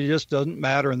 Reality just doesn't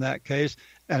matter in that case.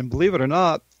 And believe it or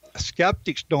not,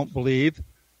 skeptics don't believe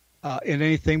in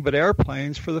anything but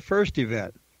airplanes for the first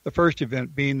event. The first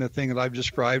event being the thing that I've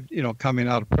described, you know, coming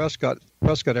out of Prescott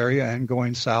area and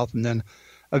going south and then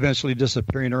eventually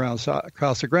disappearing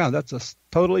across the ground. That's a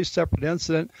totally separate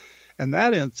incident. And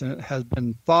that incident has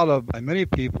been thought of by many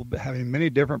people, having many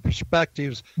different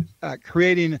perspectives,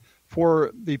 creating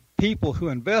for the people who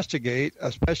investigate,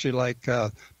 especially like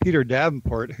Peter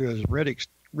Davenport, who has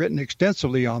written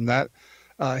extensively on that.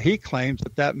 He claims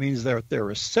that means that there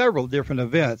were several different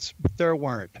events, but there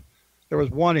weren't. There was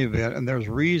one event, and there's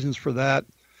reasons for that.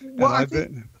 Well,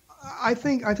 I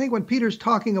think when Peter's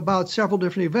talking about several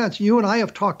different events, you and I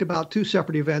have talked about two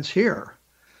separate events here,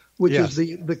 which is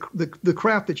the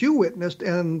craft that you witnessed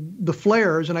and the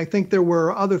flares. And I think there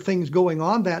were other things going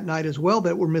on that night as well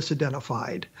that were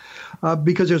misidentified,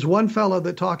 because there's one fellow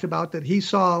that talked about that he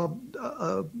saw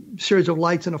a series of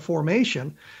lights in a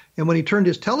formation. And when he turned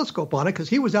his telescope on it, because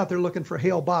he was out there looking for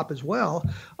Hale Bopp as well,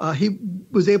 he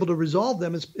was able to resolve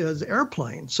them as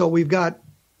airplanes. So we've got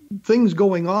things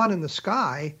going on in the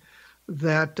sky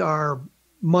that are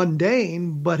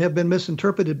mundane but have been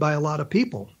misinterpreted by a lot of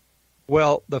people.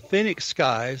 Well, the Phoenix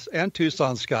skies and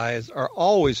Tucson skies are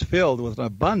always filled with an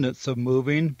abundance of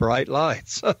moving bright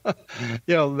lights.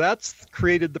 That's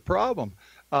created the problem.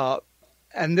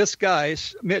 And this guy,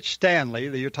 Mitch Stanley,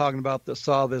 that you're talking about, that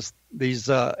saw these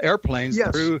airplanes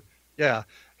through,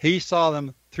 he saw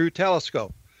them through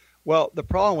telescope. Well, the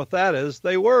problem with that is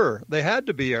they had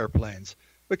to be airplanes,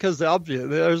 because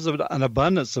there's an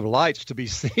abundance of lights to be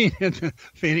seen in the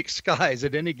Phoenix skies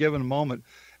at any given moment.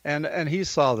 And he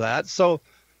saw that. So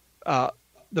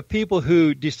the people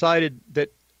who decided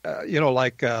that,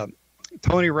 like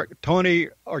Tony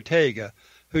Ortega,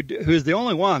 who's the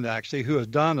only one actually who has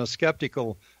done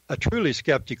a truly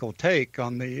skeptical take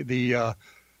on the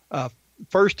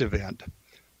first event.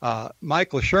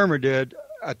 Michael Shermer did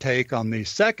a take on the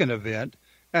second event,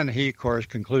 and he, of course,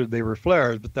 concluded they were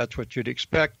flares, but that's what you'd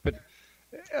expect.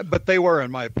 But they were,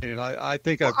 in my opinion. I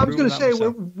think I was going to say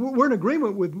we're in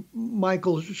agreement with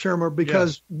Michael Shermer,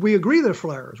 because we agree they're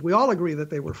flares. We all agree that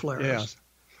they were flares. Yes.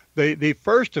 The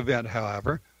first event,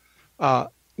 however,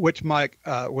 which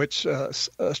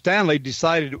Stanley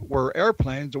decided were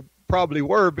airplanes, probably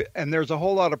were, and there's a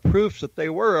whole lot of proofs that they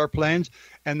were airplanes,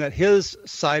 and that his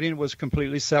sighting was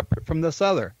completely separate from this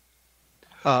other.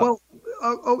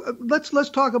 Let's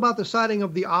talk about the sighting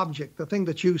of the object, the thing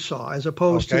that you saw, as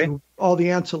opposed to all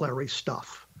the ancillary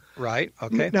stuff. Right.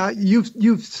 Okay. Now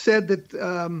you've said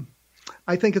that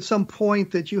I think at some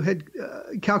point that you had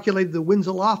calculated the winds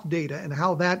aloft data, and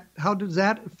how does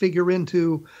that figure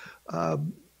into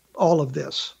all of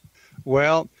this?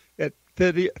 Well, it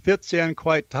fits in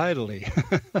quite tidily.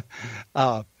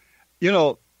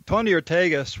 Tony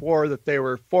Ortega swore that they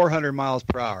were 400 miles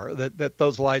per hour, that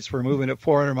those lights were moving at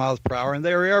 400 miles per hour, and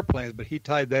they were airplanes, but he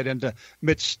tied that into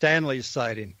Mitch Stanley's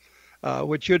sighting,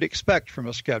 which you'd expect from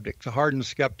a skeptic, a hardened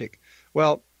skeptic.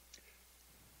 Well,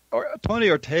 Tony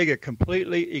Ortega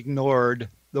completely ignored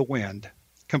the wind,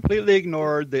 completely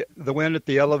ignored the wind at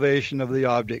the elevation of the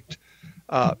object.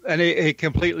 And he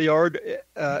completely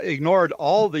ignored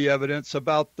all the evidence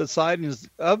about the sightings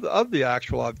of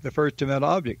the first event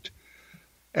object.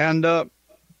 And,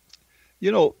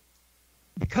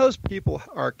 because people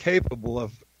are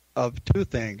capable of two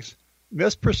things,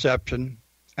 misperception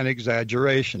and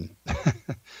exaggeration,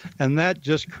 and that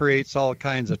just creates all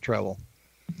kinds of trouble.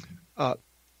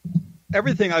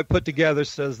 Everything I put together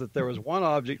says that there was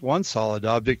one solid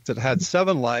object that had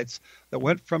 7 lights that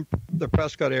went from the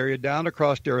Prescott area down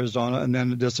across Arizona, and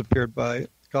then it disappeared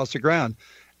across the ground.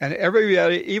 And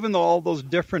everybody, even though all those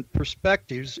different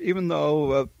perspectives, even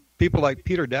though people like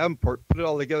Peter Davenport put it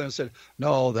all together and said,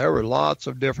 no, there were lots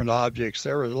of different objects.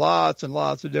 There were lots and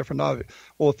lots of different objects.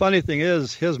 Well, the funny thing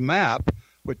is, his map,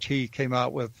 which he came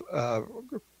out with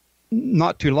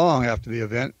not too long after the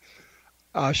event,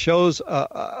 shows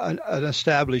an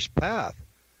established path.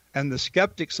 And the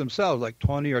skeptics themselves, like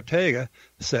Tony Ortega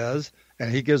says,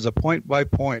 and he gives a point by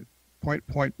point,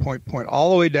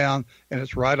 all the way down, and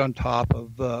it's right on top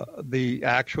of the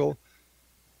actual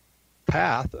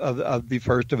path of the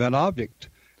first event object,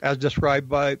 as described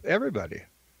by everybody.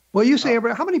 Well, you say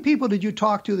how many people did you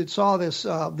talk to that saw this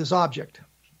object?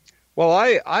 Well,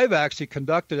 I've actually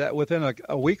conducted that within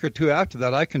a week or two after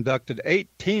that. I conducted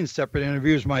 18 separate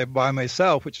interviews by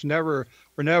myself, which were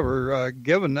never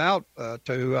given out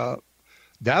to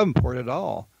Davenport at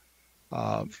all.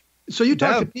 So you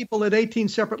talked to people at 18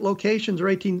 separate locations, or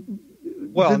 18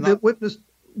 that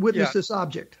witnessed this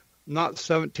object? Not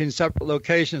 17 separate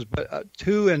locations, but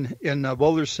 2 in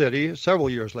Boulder City several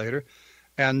years later,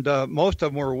 and most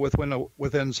of them were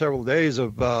within several days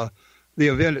of the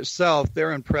event itself.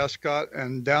 They're in Prescott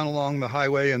and down along the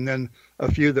highway, and then a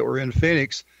few that were in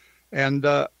Phoenix. And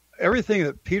everything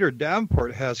that Peter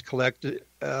Davenport has collected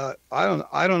I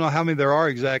don't know how many there are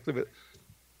exactly,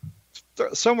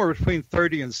 but somewhere between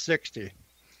 30 and 60.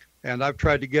 And I've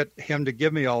tried to get him to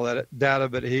give me all that data,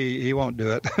 but he won't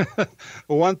do it.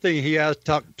 Well, one thing he has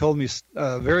told me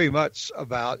very much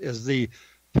about is the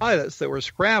pilots that were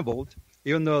scrambled,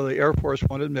 even though the Air Force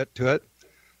won't admit to it.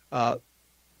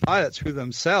 Pilots who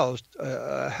themselves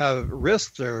have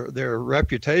risked their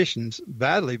reputations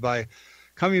badly by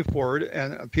coming forward,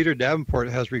 and Peter Davenport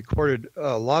has recorded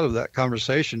a lot of that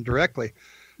conversation directly.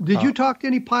 Did you talk to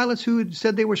any pilots who had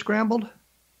said they were scrambled?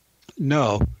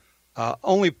 No.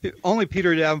 Only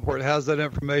Peter Davenport has that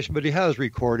information, but he has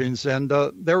recordings, and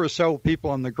there were several people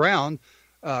on the ground,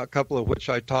 a couple of which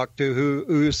I talked to,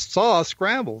 who saw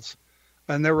scrambles.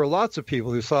 And there were lots of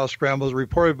people who saw scrambles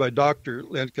reported by Dr.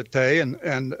 Linkate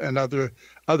and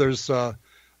others.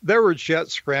 There were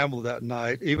jets scrambled that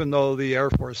night, even though the Air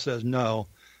Force says no.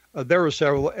 There were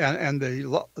several, and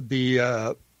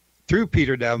the through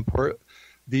Peter Davenport,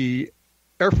 the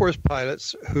Air Force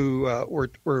pilots who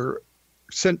were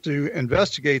sent to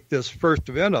investigate this first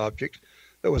event object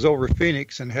that was over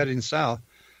Phoenix and heading south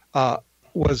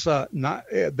was not.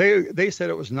 They said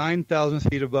it was 9,000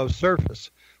 feet above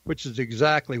surface, which is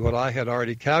exactly what I had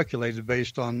already calculated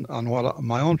based on what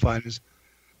my own findings.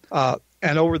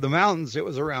 And over the mountains, it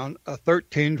was around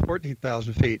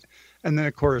 14,000 feet. And then,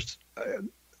 of course,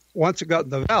 once it got in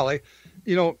the valley,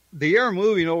 the air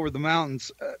moving over the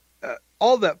mountains,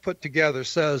 all that put together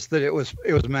says that it was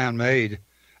man-made.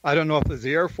 I don't know if it's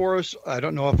the Air Force. I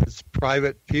don't know if it's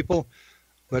private people,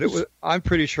 but I'm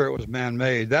pretty sure it was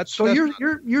man-made.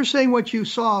 You're saying what you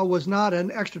saw was not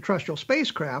an extraterrestrial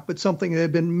spacecraft, but something that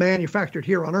had been manufactured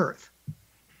here on Earth.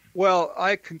 Well,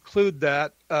 I conclude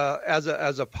that as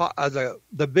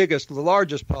the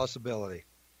largest possibility.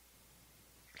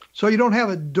 So you don't have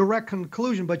a direct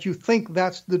conclusion, but you think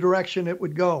that's the direction it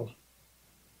would go.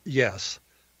 Yes.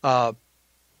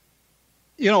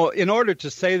 In order to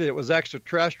say that it was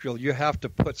extraterrestrial, you have to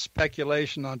put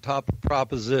speculation on top of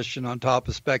proposition on top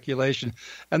of speculation,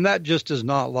 and that just is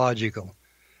not logical.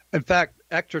 In fact,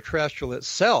 extraterrestrial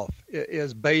itself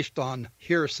is based on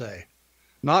hearsay,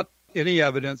 not any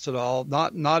evidence at all,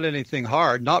 not anything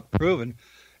hard, not proven.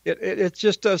 It's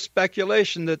just a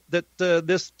speculation that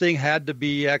this thing had to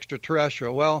be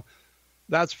extraterrestrial. Well,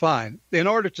 that's fine. In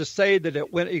order to say that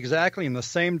it went exactly in the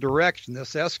same direction,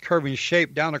 this S-curving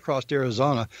shape down across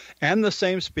Arizona, and the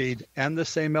same speed and the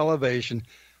same elevation,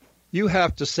 you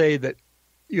have to say that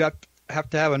you have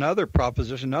to have another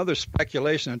proposition, another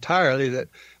speculation entirely that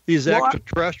these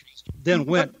extraterrestrials then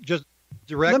went just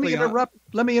directly.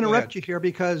 Let me interrupt you here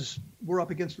because we're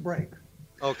up against the break.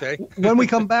 Okay. When we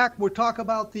come back, we'll talk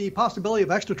about the possibility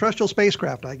of extraterrestrial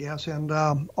spacecraft, I guess, and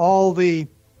all the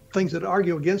things that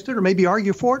argue against it or maybe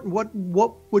argue for it, and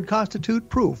what would constitute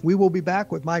proof. We will be back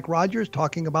with Mike Rogers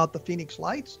talking about the Phoenix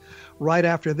Lights right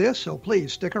after this, so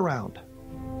please stick around.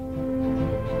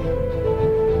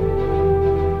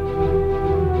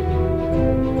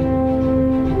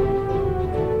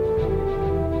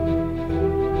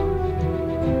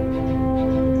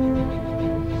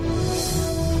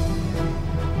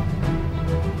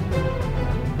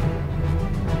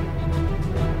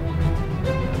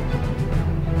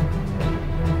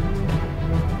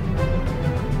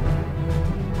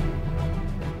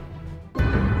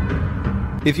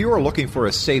 If you are looking for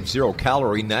a safe,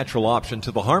 zero-calorie, natural option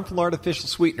to the harmful artificial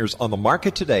sweeteners on the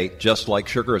market today, Just Like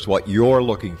Sugar is what you're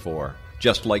looking for.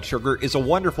 Just Like Sugar is a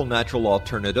wonderful natural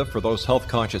alternative for those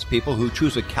health-conscious people who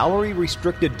choose a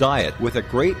calorie-restricted diet with a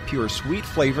great, pure, sweet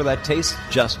flavor that tastes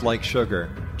just like sugar.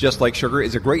 Just Like Sugar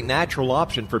is a great natural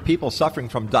option for people suffering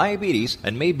from diabetes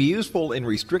and may be useful in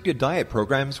restricted diet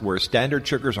programs where standard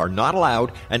sugars are not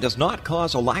allowed and does not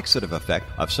cause a laxative effect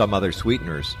of some other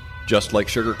sweeteners. Just Like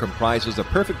Sugar comprises a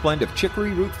perfect blend of chicory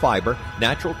root fiber,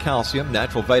 natural calcium,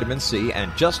 natural vitamin C,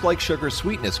 and Just Like Sugar's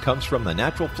sweetness comes from the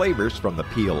natural flavors from the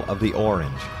peel of the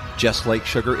orange. Just Like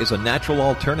Sugar is a natural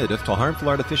alternative to harmful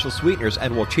artificial sweeteners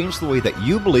and will change the way that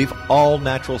you believe all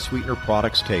natural sweetener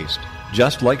products taste.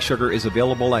 Just Like Sugar is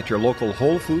available at your local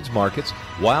Whole Foods markets,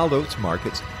 Wild Oats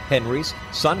markets, Henry's,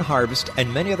 Sun Harvest,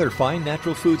 and many other fine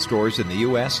natural food stores in the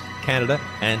U.S., Canada,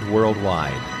 and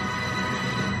worldwide.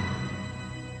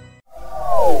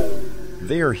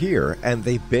 They are here, and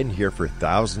they've been here for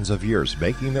thousands of years,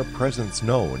 making their presence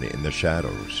known in the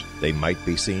shadows. They might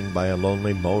be seen by a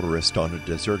lonely motorist on a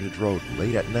deserted road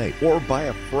late at night, or by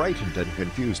a frightened and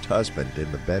confused husband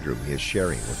in the bedroom he is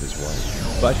sharing with his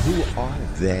wife. But who are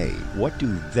they? What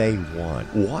do they want?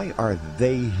 Why are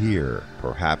they here?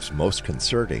 Perhaps most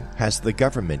concerning, has the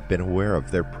government been aware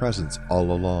of their presence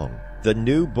all along? The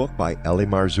new book by L.A.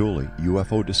 Marzulli,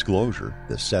 UFO Disclosure,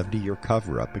 The 70-Year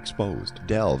Cover-Up Exposed,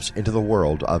 delves into the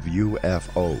world of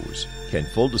UFOs. Can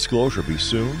full disclosure be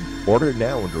soon? Order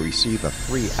now and receive a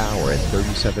free hour and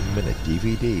 37-minute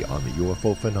DVD on the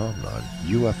UFO phenomenon.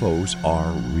 UFOs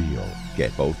are real.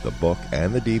 Get both the book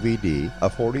and the DVD, a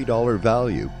 $40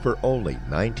 value, for only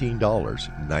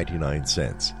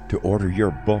 $19.99. To order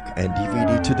your book and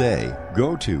DVD today,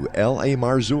 go to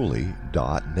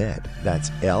lamarzulli.net. That's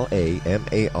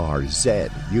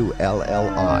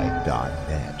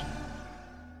LAMARZULLI.net.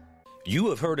 You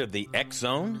have heard of the X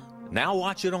Zone? Now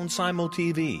watch it on Simul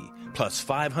TV, plus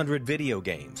 500 video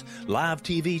games, live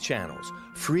TV channels,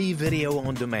 free video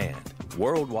on demand,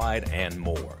 worldwide, and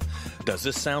more. Does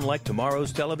this sound like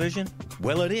tomorrow's television?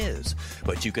 Well, it is,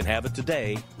 but you can have it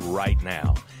today, right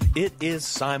now. It is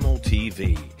Simul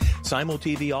TV. Simul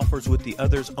TV offers what the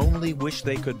others only wish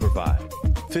they could provide.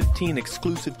 15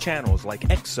 exclusive channels like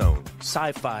X Zone,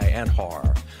 sci-fi, and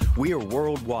horror. We are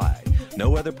worldwide.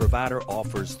 No other provider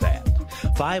offers that.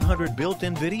 500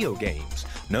 built-in video games.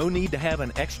 No need to have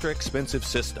an extra expensive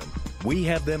system. We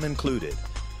have them included.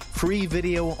 Free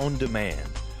video on demand.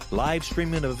 Live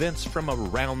streaming events from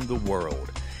around the world,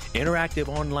 interactive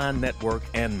online network,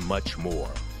 and much more.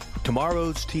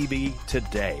 Tomorrow's TV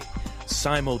today.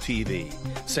 Simul TV.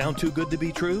 Sound too good to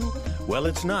be true? Well,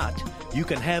 it's not. You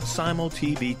can have Simul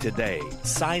TV today.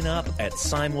 Sign up at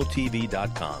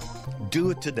simultv.com.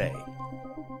 Do it today.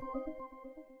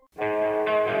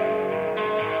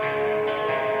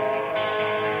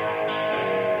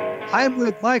 I'm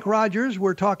with Mike Rogers.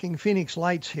 We're talking Phoenix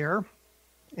Lights here.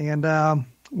 And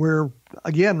we're,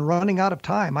 again, running out of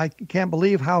time. I can't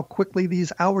believe how quickly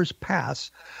these hours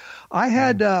pass. I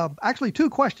had actually two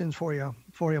questions for you,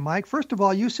 Mike. First of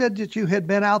all, you said that you had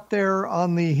been out there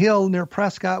on the hill near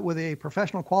Prescott with a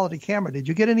professional quality camera. Did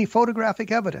you get any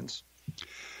photographic evidence?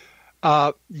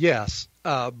 Yes,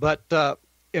 but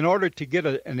in order to get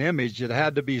an image, it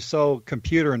had to be so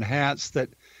computer enhanced that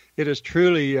it is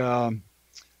truly,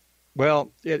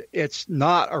 it's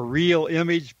not a real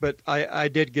image, but I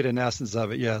did get an essence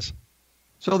of it, yes.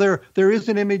 So there is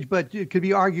an image, but it could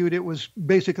be argued it was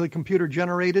basically computer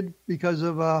generated because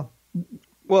of...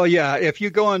 Well, yeah, if you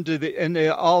go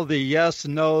into all the yes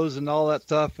and no's and all that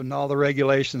stuff and all the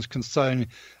regulations concerning,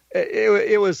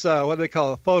 it was what they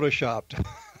call photoshopped.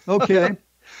 Okay.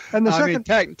 And the second,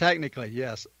 technically,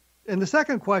 yes. And the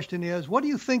second question is, what do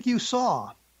you think you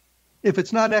saw if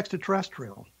it's not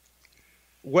extraterrestrial?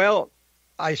 Well,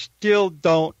 I still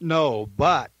don't know,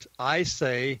 but I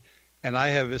say, and I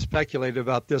have speculated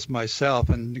about this myself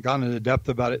and gone into depth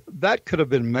about it, that could have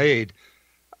been made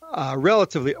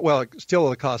relatively, well, it still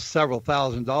will cost several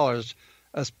 $1,000s,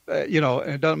 and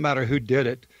it doesn't matter who did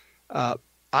it. I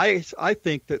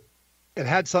think that it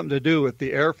had something to do with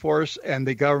the Air Force and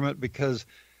the government because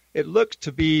it looks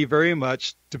to be very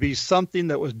much to be something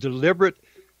that was deliberate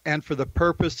and for the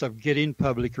purpose of getting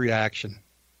public reaction.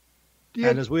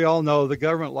 And as we all know, the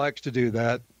government likes to do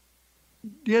that.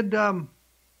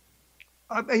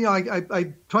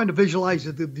 I'm trying to visualize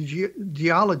the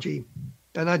geology,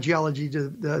 not geology,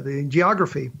 the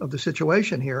geography of the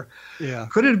situation here. Yeah.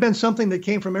 Could it have been something that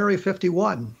came from Area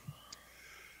 51?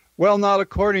 Well, not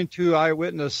according to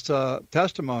eyewitness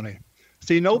testimony.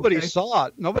 See, nobody saw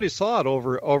it. Nobody saw it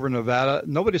over Nevada.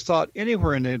 Nobody saw it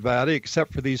anywhere in Nevada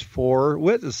except for these four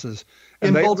witnesses.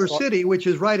 In Boulder City, which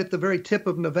is right at the very tip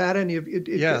of Nevada, and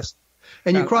yes,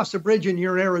 and you cross the bridge and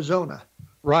you're in Arizona.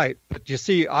 Right, but you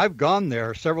see, I've gone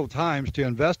there several times to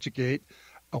investigate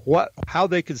how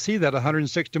they could see that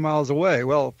 160 miles away.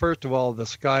 Well, first of all, the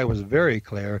sky was very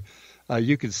clear.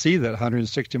 You could see that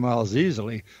 160 miles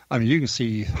easily. I mean, you can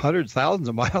see hundreds, thousands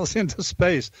of miles into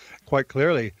space quite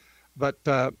clearly. But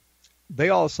they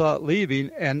all saw it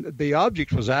leaving, and the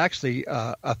object was actually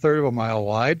a third of a mile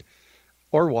wide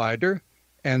or wider.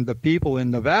 And the people in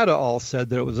Nevada all said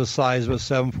that it was the size of a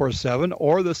 747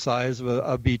 or the size of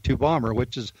a B-2 bomber,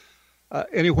 which is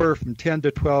anywhere from 10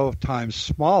 to 12 times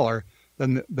smaller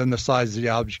than the size of the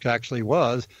object actually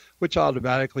was, which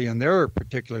automatically, in their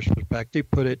particular perspective,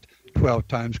 put it 12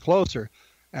 times closer.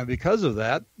 And because of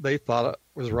that, they thought it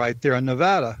was right there in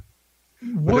Nevada.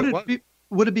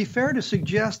 Would it be fair to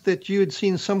suggest that you had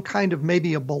seen some kind of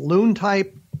maybe a balloon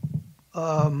type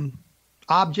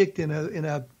object in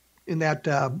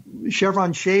that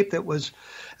chevron shape that was,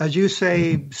 as you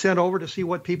say, sent over to see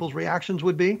what people's reactions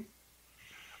would be?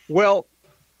 Well,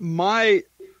 my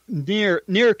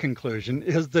near conclusion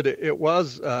is that it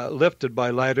was lifted by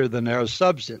lighter than air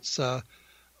substance,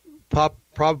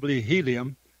 probably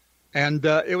helium, and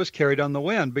it was carried on the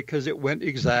wind because it went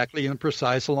exactly in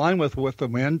precise alignment with the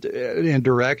wind in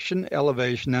direction,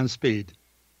 elevation, and speed.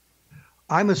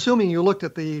 I'm assuming you looked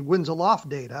at the winds aloft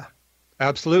data.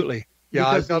 Absolutely. Yeah,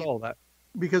 I've got all that.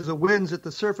 Because the winds at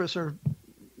the surface are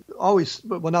always,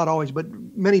 well, not always, but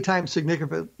many times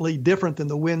significantly different than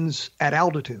the winds at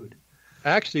altitude.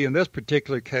 Actually, in this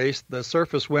particular case, the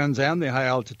surface winds and the high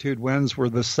altitude winds were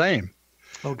the same.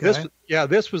 Okay.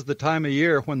 This was the time of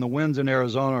year when the winds in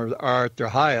Arizona are at their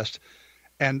highest.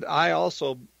 And I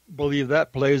also believe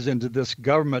that plays into this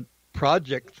government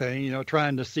project thing,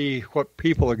 trying to see what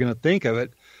people are going to think of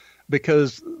it,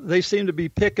 because they seem to be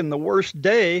picking the worst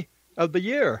day of the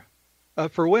year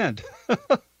for wind.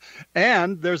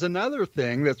 And there's another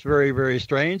thing that's very, very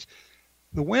strange.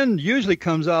 The wind usually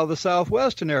comes out of the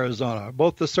southwest in Arizona,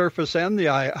 both the surface and the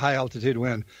high altitude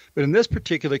wind. But in this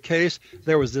particular case,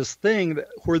 there was this thing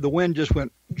where the wind just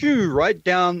went right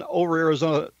down over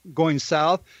Arizona going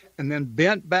south, and then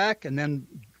bent back and then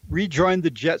rejoined the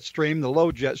jet stream, the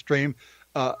low jet stream,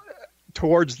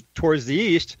 towards the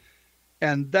east.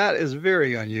 And that is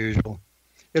very unusual.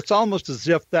 It's almost as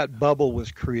if that bubble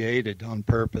was created on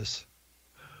purpose.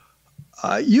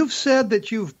 You've said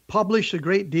that you've published a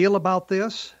great deal about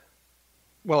this.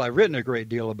 Well, I've written a great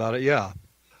deal about it, yeah.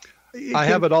 I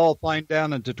have it all fined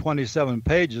down into 27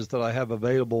 pages that I have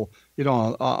available,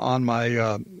 on my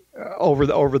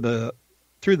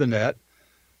through the net.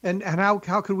 And how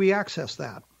could we access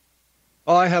that?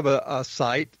 Oh, I have a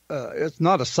site. It's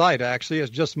not a site, actually.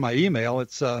 It's just my email.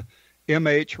 It's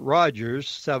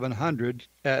mhrogers700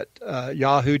 at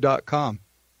yahoo.com.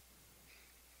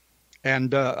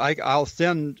 And I'll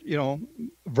send,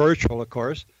 virtual, of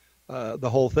course, the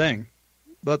whole thing,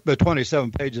 but the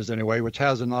 27 pages anyway, which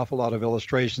has an awful lot of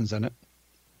illustrations in it.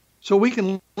 So we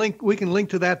can link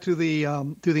to that to the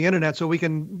internet, so we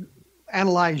can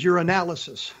analyze your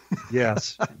analysis.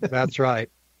 Yes, that's right.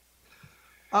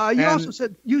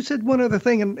 You said one other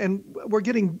thing, and we're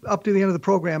getting up to the end of the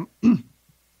program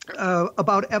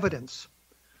about evidence.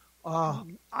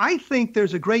 I think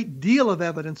there's a great deal of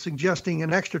evidence suggesting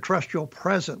an extraterrestrial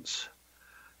presence,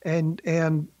 and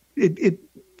it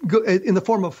in the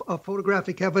form of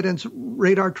photographic evidence,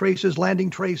 radar traces, landing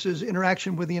traces,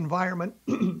 interaction with the environment,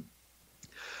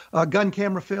 gun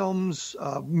camera films,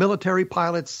 military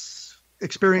pilots'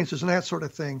 experiences, and that sort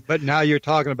of thing. But now you're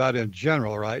talking about in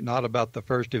general, right? Not about the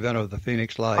first event of the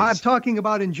Phoenix Lights. I'm talking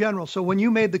about in general. So when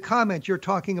you made the comment, you're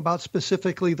talking about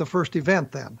specifically the first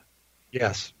event then?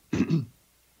 Yes.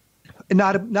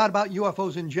 Not about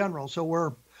UFOs in general. So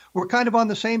we're kind of on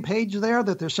the same page there,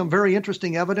 that there's some very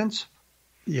interesting evidence.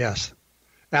 Yes.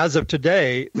 As of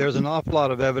today, there's an awful lot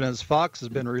of evidence. Fox has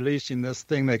been releasing this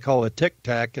thing they call a Tic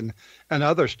Tac and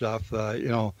other stuff,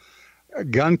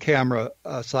 gun camera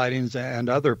sightings and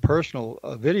other personal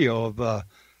video of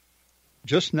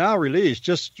just now released,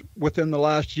 just within the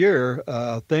last year,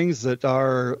 things that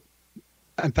are,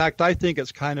 in fact, I think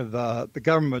it's kind of the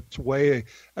government's way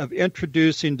of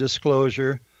introducing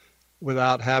disclosure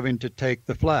without having to take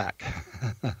the flak.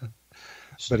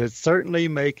 But it's certainly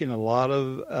making a lot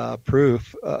of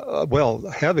proof,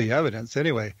 heavy evidence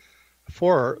anyway,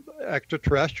 for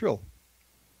extraterrestrial.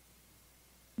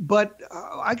 But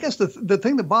I guess the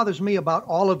thing that bothers me about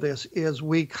all of this is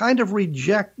we kind of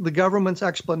reject the government's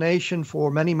explanation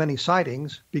for many, many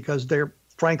sightings because they're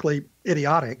frankly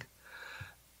idiotic.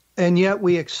 And yet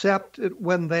we accept it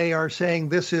when they are saying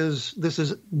this is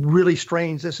really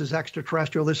strange, this is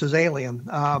extraterrestrial, this is alien.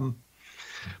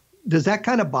 Does that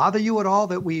kind of bother you at all,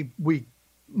 that we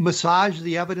massage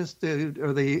the evidence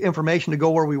or the information to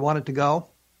go where we want it to go?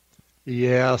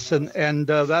 Yes, and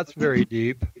that's very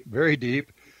deep, very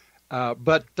deep.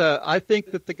 But I think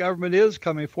that the government is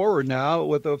coming forward now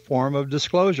with a form of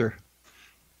disclosure.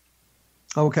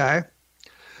 Okay.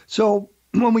 So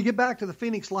when we get back to the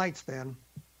Phoenix Lights then,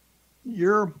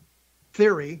 your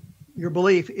theory, your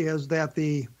belief is that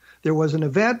there was an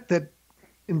event that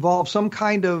involved some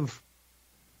kind of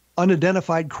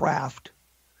unidentified craft,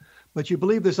 but you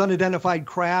believe this unidentified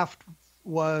craft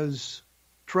was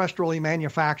terrestrially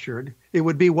manufactured. It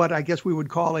would be what I guess we would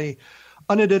call a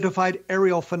unidentified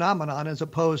aerial phenomenon as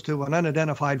opposed to an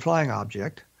unidentified flying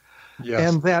object.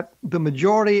 Yes. And that the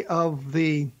majority of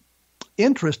the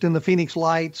interest in the Phoenix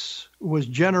Lights was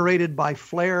generated by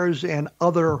flares and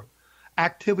other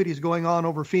activities going on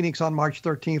over Phoenix on March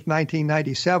 13th,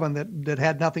 1997 that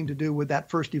had nothing to do with that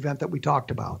first event that we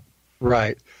talked about.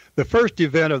 Right. The first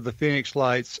event of the Phoenix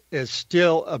Lights is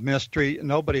still a mystery.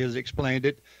 Nobody has explained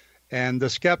it, and the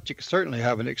skeptics certainly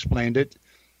haven't explained it,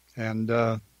 and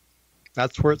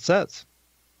that's where it sits.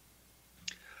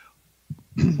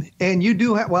 And you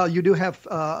do have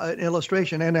an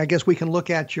illustration, and I guess we can look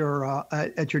at your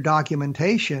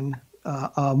documentation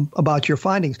about your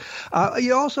findings.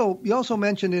 You also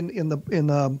mentioned in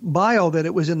the bio that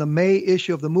it was in the May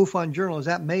issue of the MUFON Journal. Is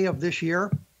that May of this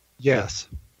year? Yes.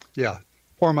 Yeah.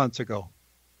 4 months ago.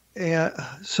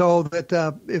 So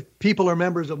that if people are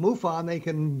members of MUFON, they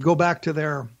can go back to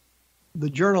the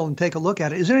journal and take a look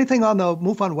at it. Is there anything on the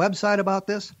MUFON website about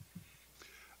this?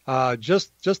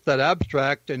 Just that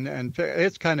abstract, and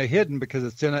it's kind of hidden because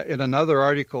it's in another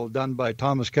article done by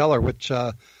Thomas Keller, which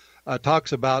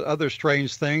talks about other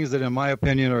strange things that, in my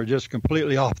opinion, are just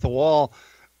completely off the wall.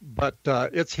 But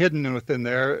it's hidden within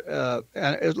there,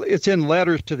 and it's in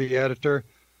letters to the editor,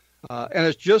 and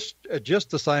it's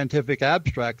just a scientific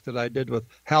abstract that I did with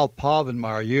Hal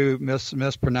Povenmire. You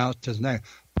mispronounced his name.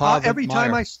 Every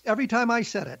time I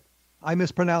said it, I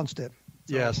mispronounced it.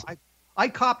 So yes. I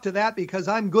cop to that because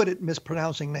I'm good at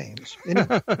mispronouncing names.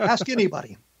 Ask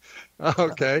anybody.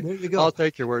 Okay. There you go. I'll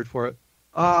take your word for it.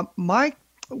 Mike,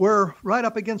 we're right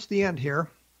up against the end here.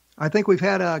 I think we've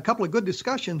had a couple of good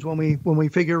discussions when we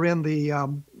figure in the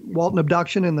Walton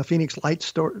abduction and the Phoenix Light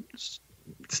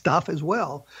stuff as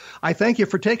well. I thank you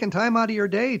for taking time out of your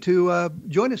day to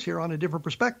join us here on A Different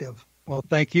Perspective. Well,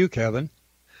 thank you, Kevin.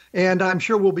 And I'm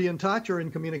sure we'll be in touch or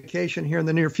in communication here in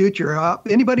the near future.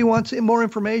 Anybody wants more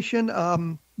information?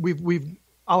 I'll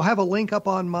have a link up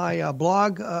on my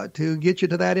blog to get you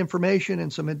to that information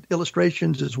and some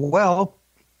illustrations as well.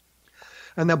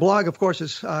 And the blog, of course,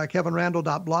 is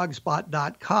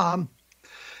kevinrandle.blogspot.com.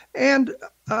 And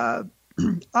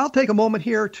I'll take a moment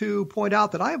here to point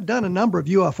out that I have done a number of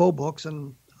UFO books,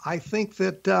 and I think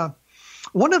that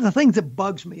one of the things that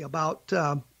bugs me about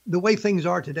the way things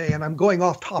are today, and I'm going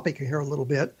off topic here a little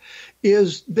bit,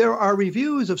 is there are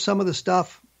reviews of some of the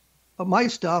stuff, of my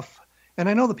stuff, and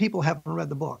I know the people haven't read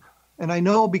the book. And I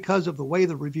know because of the way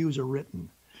the reviews are written.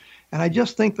 And I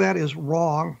just think that is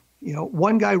wrong. You know,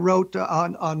 one guy wrote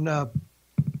on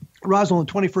Roswell in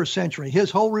the 21st Century,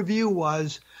 his whole review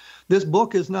was, this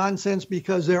book is nonsense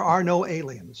because there are no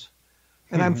aliens.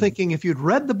 And I'm thinking, if you'd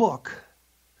read the book,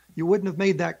 you wouldn't have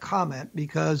made that comment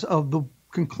because of the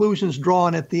conclusions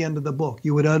drawn at the end of the book.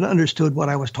 You would have understood what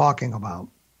I was talking about.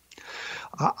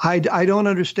 I don't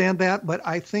understand that, but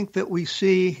I think that we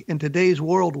see in today's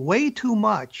world way too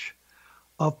much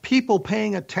of people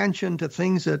paying attention to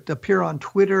things that appear on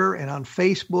Twitter and on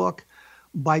Facebook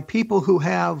by people who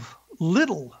have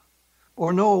little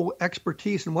or no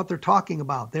expertise in what they're talking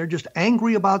about. They're just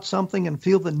angry about something and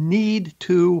feel the need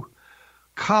to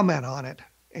comment on it.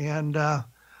 And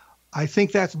I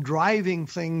think that's driving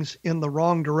things in the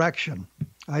wrong direction.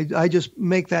 I just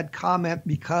make that comment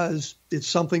because it's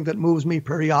something that moves me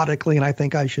periodically, and I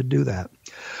think I should do that.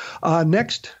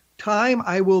 Next time,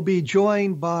 I will be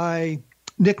joined by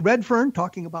Nick Redfern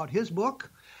talking about his book.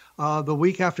 The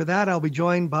week after that, I'll be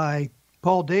joined by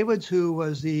Paul Davids, who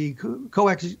was the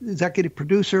co-executive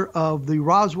producer of the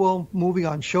Roswell movie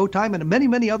on Showtime, and many,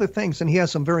 many other things. And he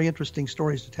has some very interesting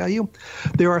stories to tell you.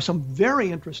 There are some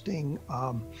very interesting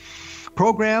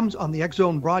programs on the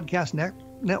X-Zone Broadcast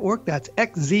Network. That's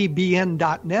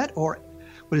xzbn.net, or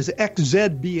what is it,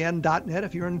 xzbn.net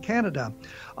if you're in Canada.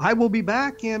 I will be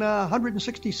back in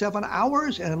 167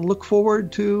 hours and look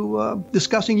forward to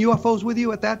discussing UFOs with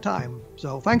you at that time.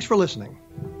 So thanks for listening.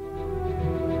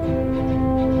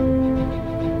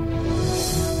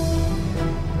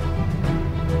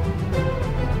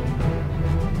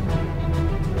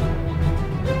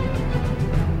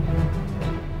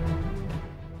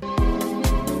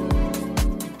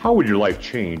 How would your life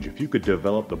change if you could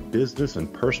develop the business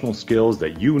and personal skills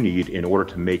that you need in order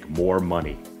to make more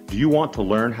money? Do you want to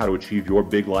learn how to achieve your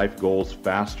big life goals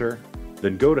faster?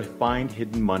 Then go to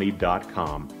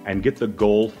findhiddenmoney.com and get the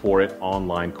Goal for It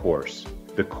online course.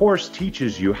 The course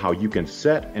teaches you how you can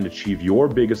set and achieve your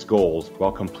biggest goals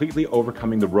while completely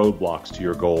overcoming the roadblocks to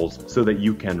your goals so that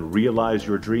you can realize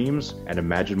your dreams and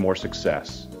imagine more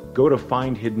success. Go to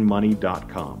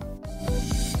findhiddenmoney.com.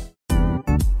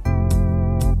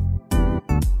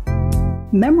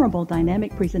 Memorable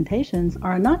dynamic presentations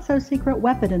are a not-so-secret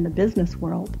weapon in the business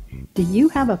world. Do you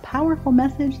have a powerful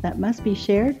message that must be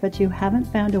shared, but you haven't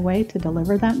found a way to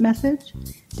deliver that message?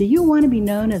 Do you want to be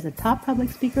known as a top public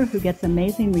speaker who gets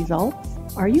amazing results?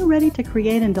 Are you ready to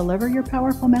create and deliver your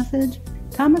powerful message?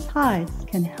 Thomas Hides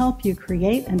can help you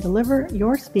create and deliver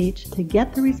your speech to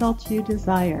get the results you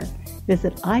desire.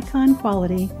 Visit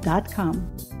iconquality.com.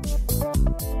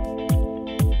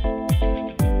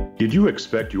 Did you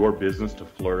expect your business to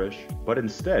flourish, but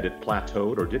instead it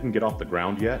plateaued or didn't get off the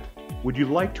ground yet? Would you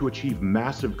like to achieve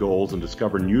massive goals and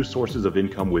discover new sources of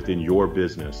income within your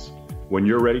business? When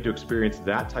you're ready to experience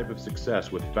that type of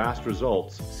success with fast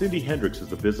results, Cindy Hendricks is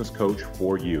the business coach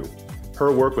for you.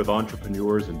 Her work with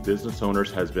entrepreneurs and business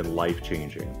owners has been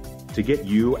life-changing. To get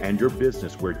you and your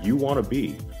business where you want to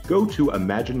be, go to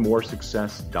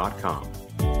imaginemoresuccess.com.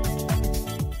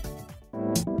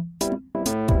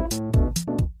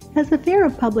 Has the fear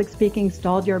of public speaking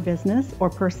stalled your business or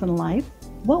personal life?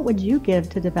 What would you give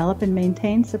to develop and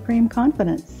maintain supreme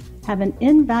confidence? Have an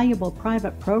invaluable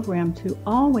private program to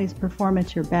always perform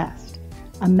at your best.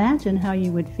 Imagine how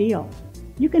you would feel.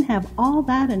 You can have all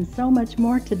that and so much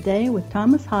more today with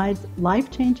Thomas Hyde's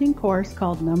life-changing course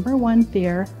called Number One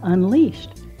Fear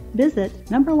Unleashed. Visit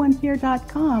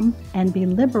numberonefear.com and be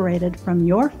liberated from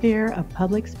your fear of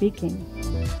public speaking.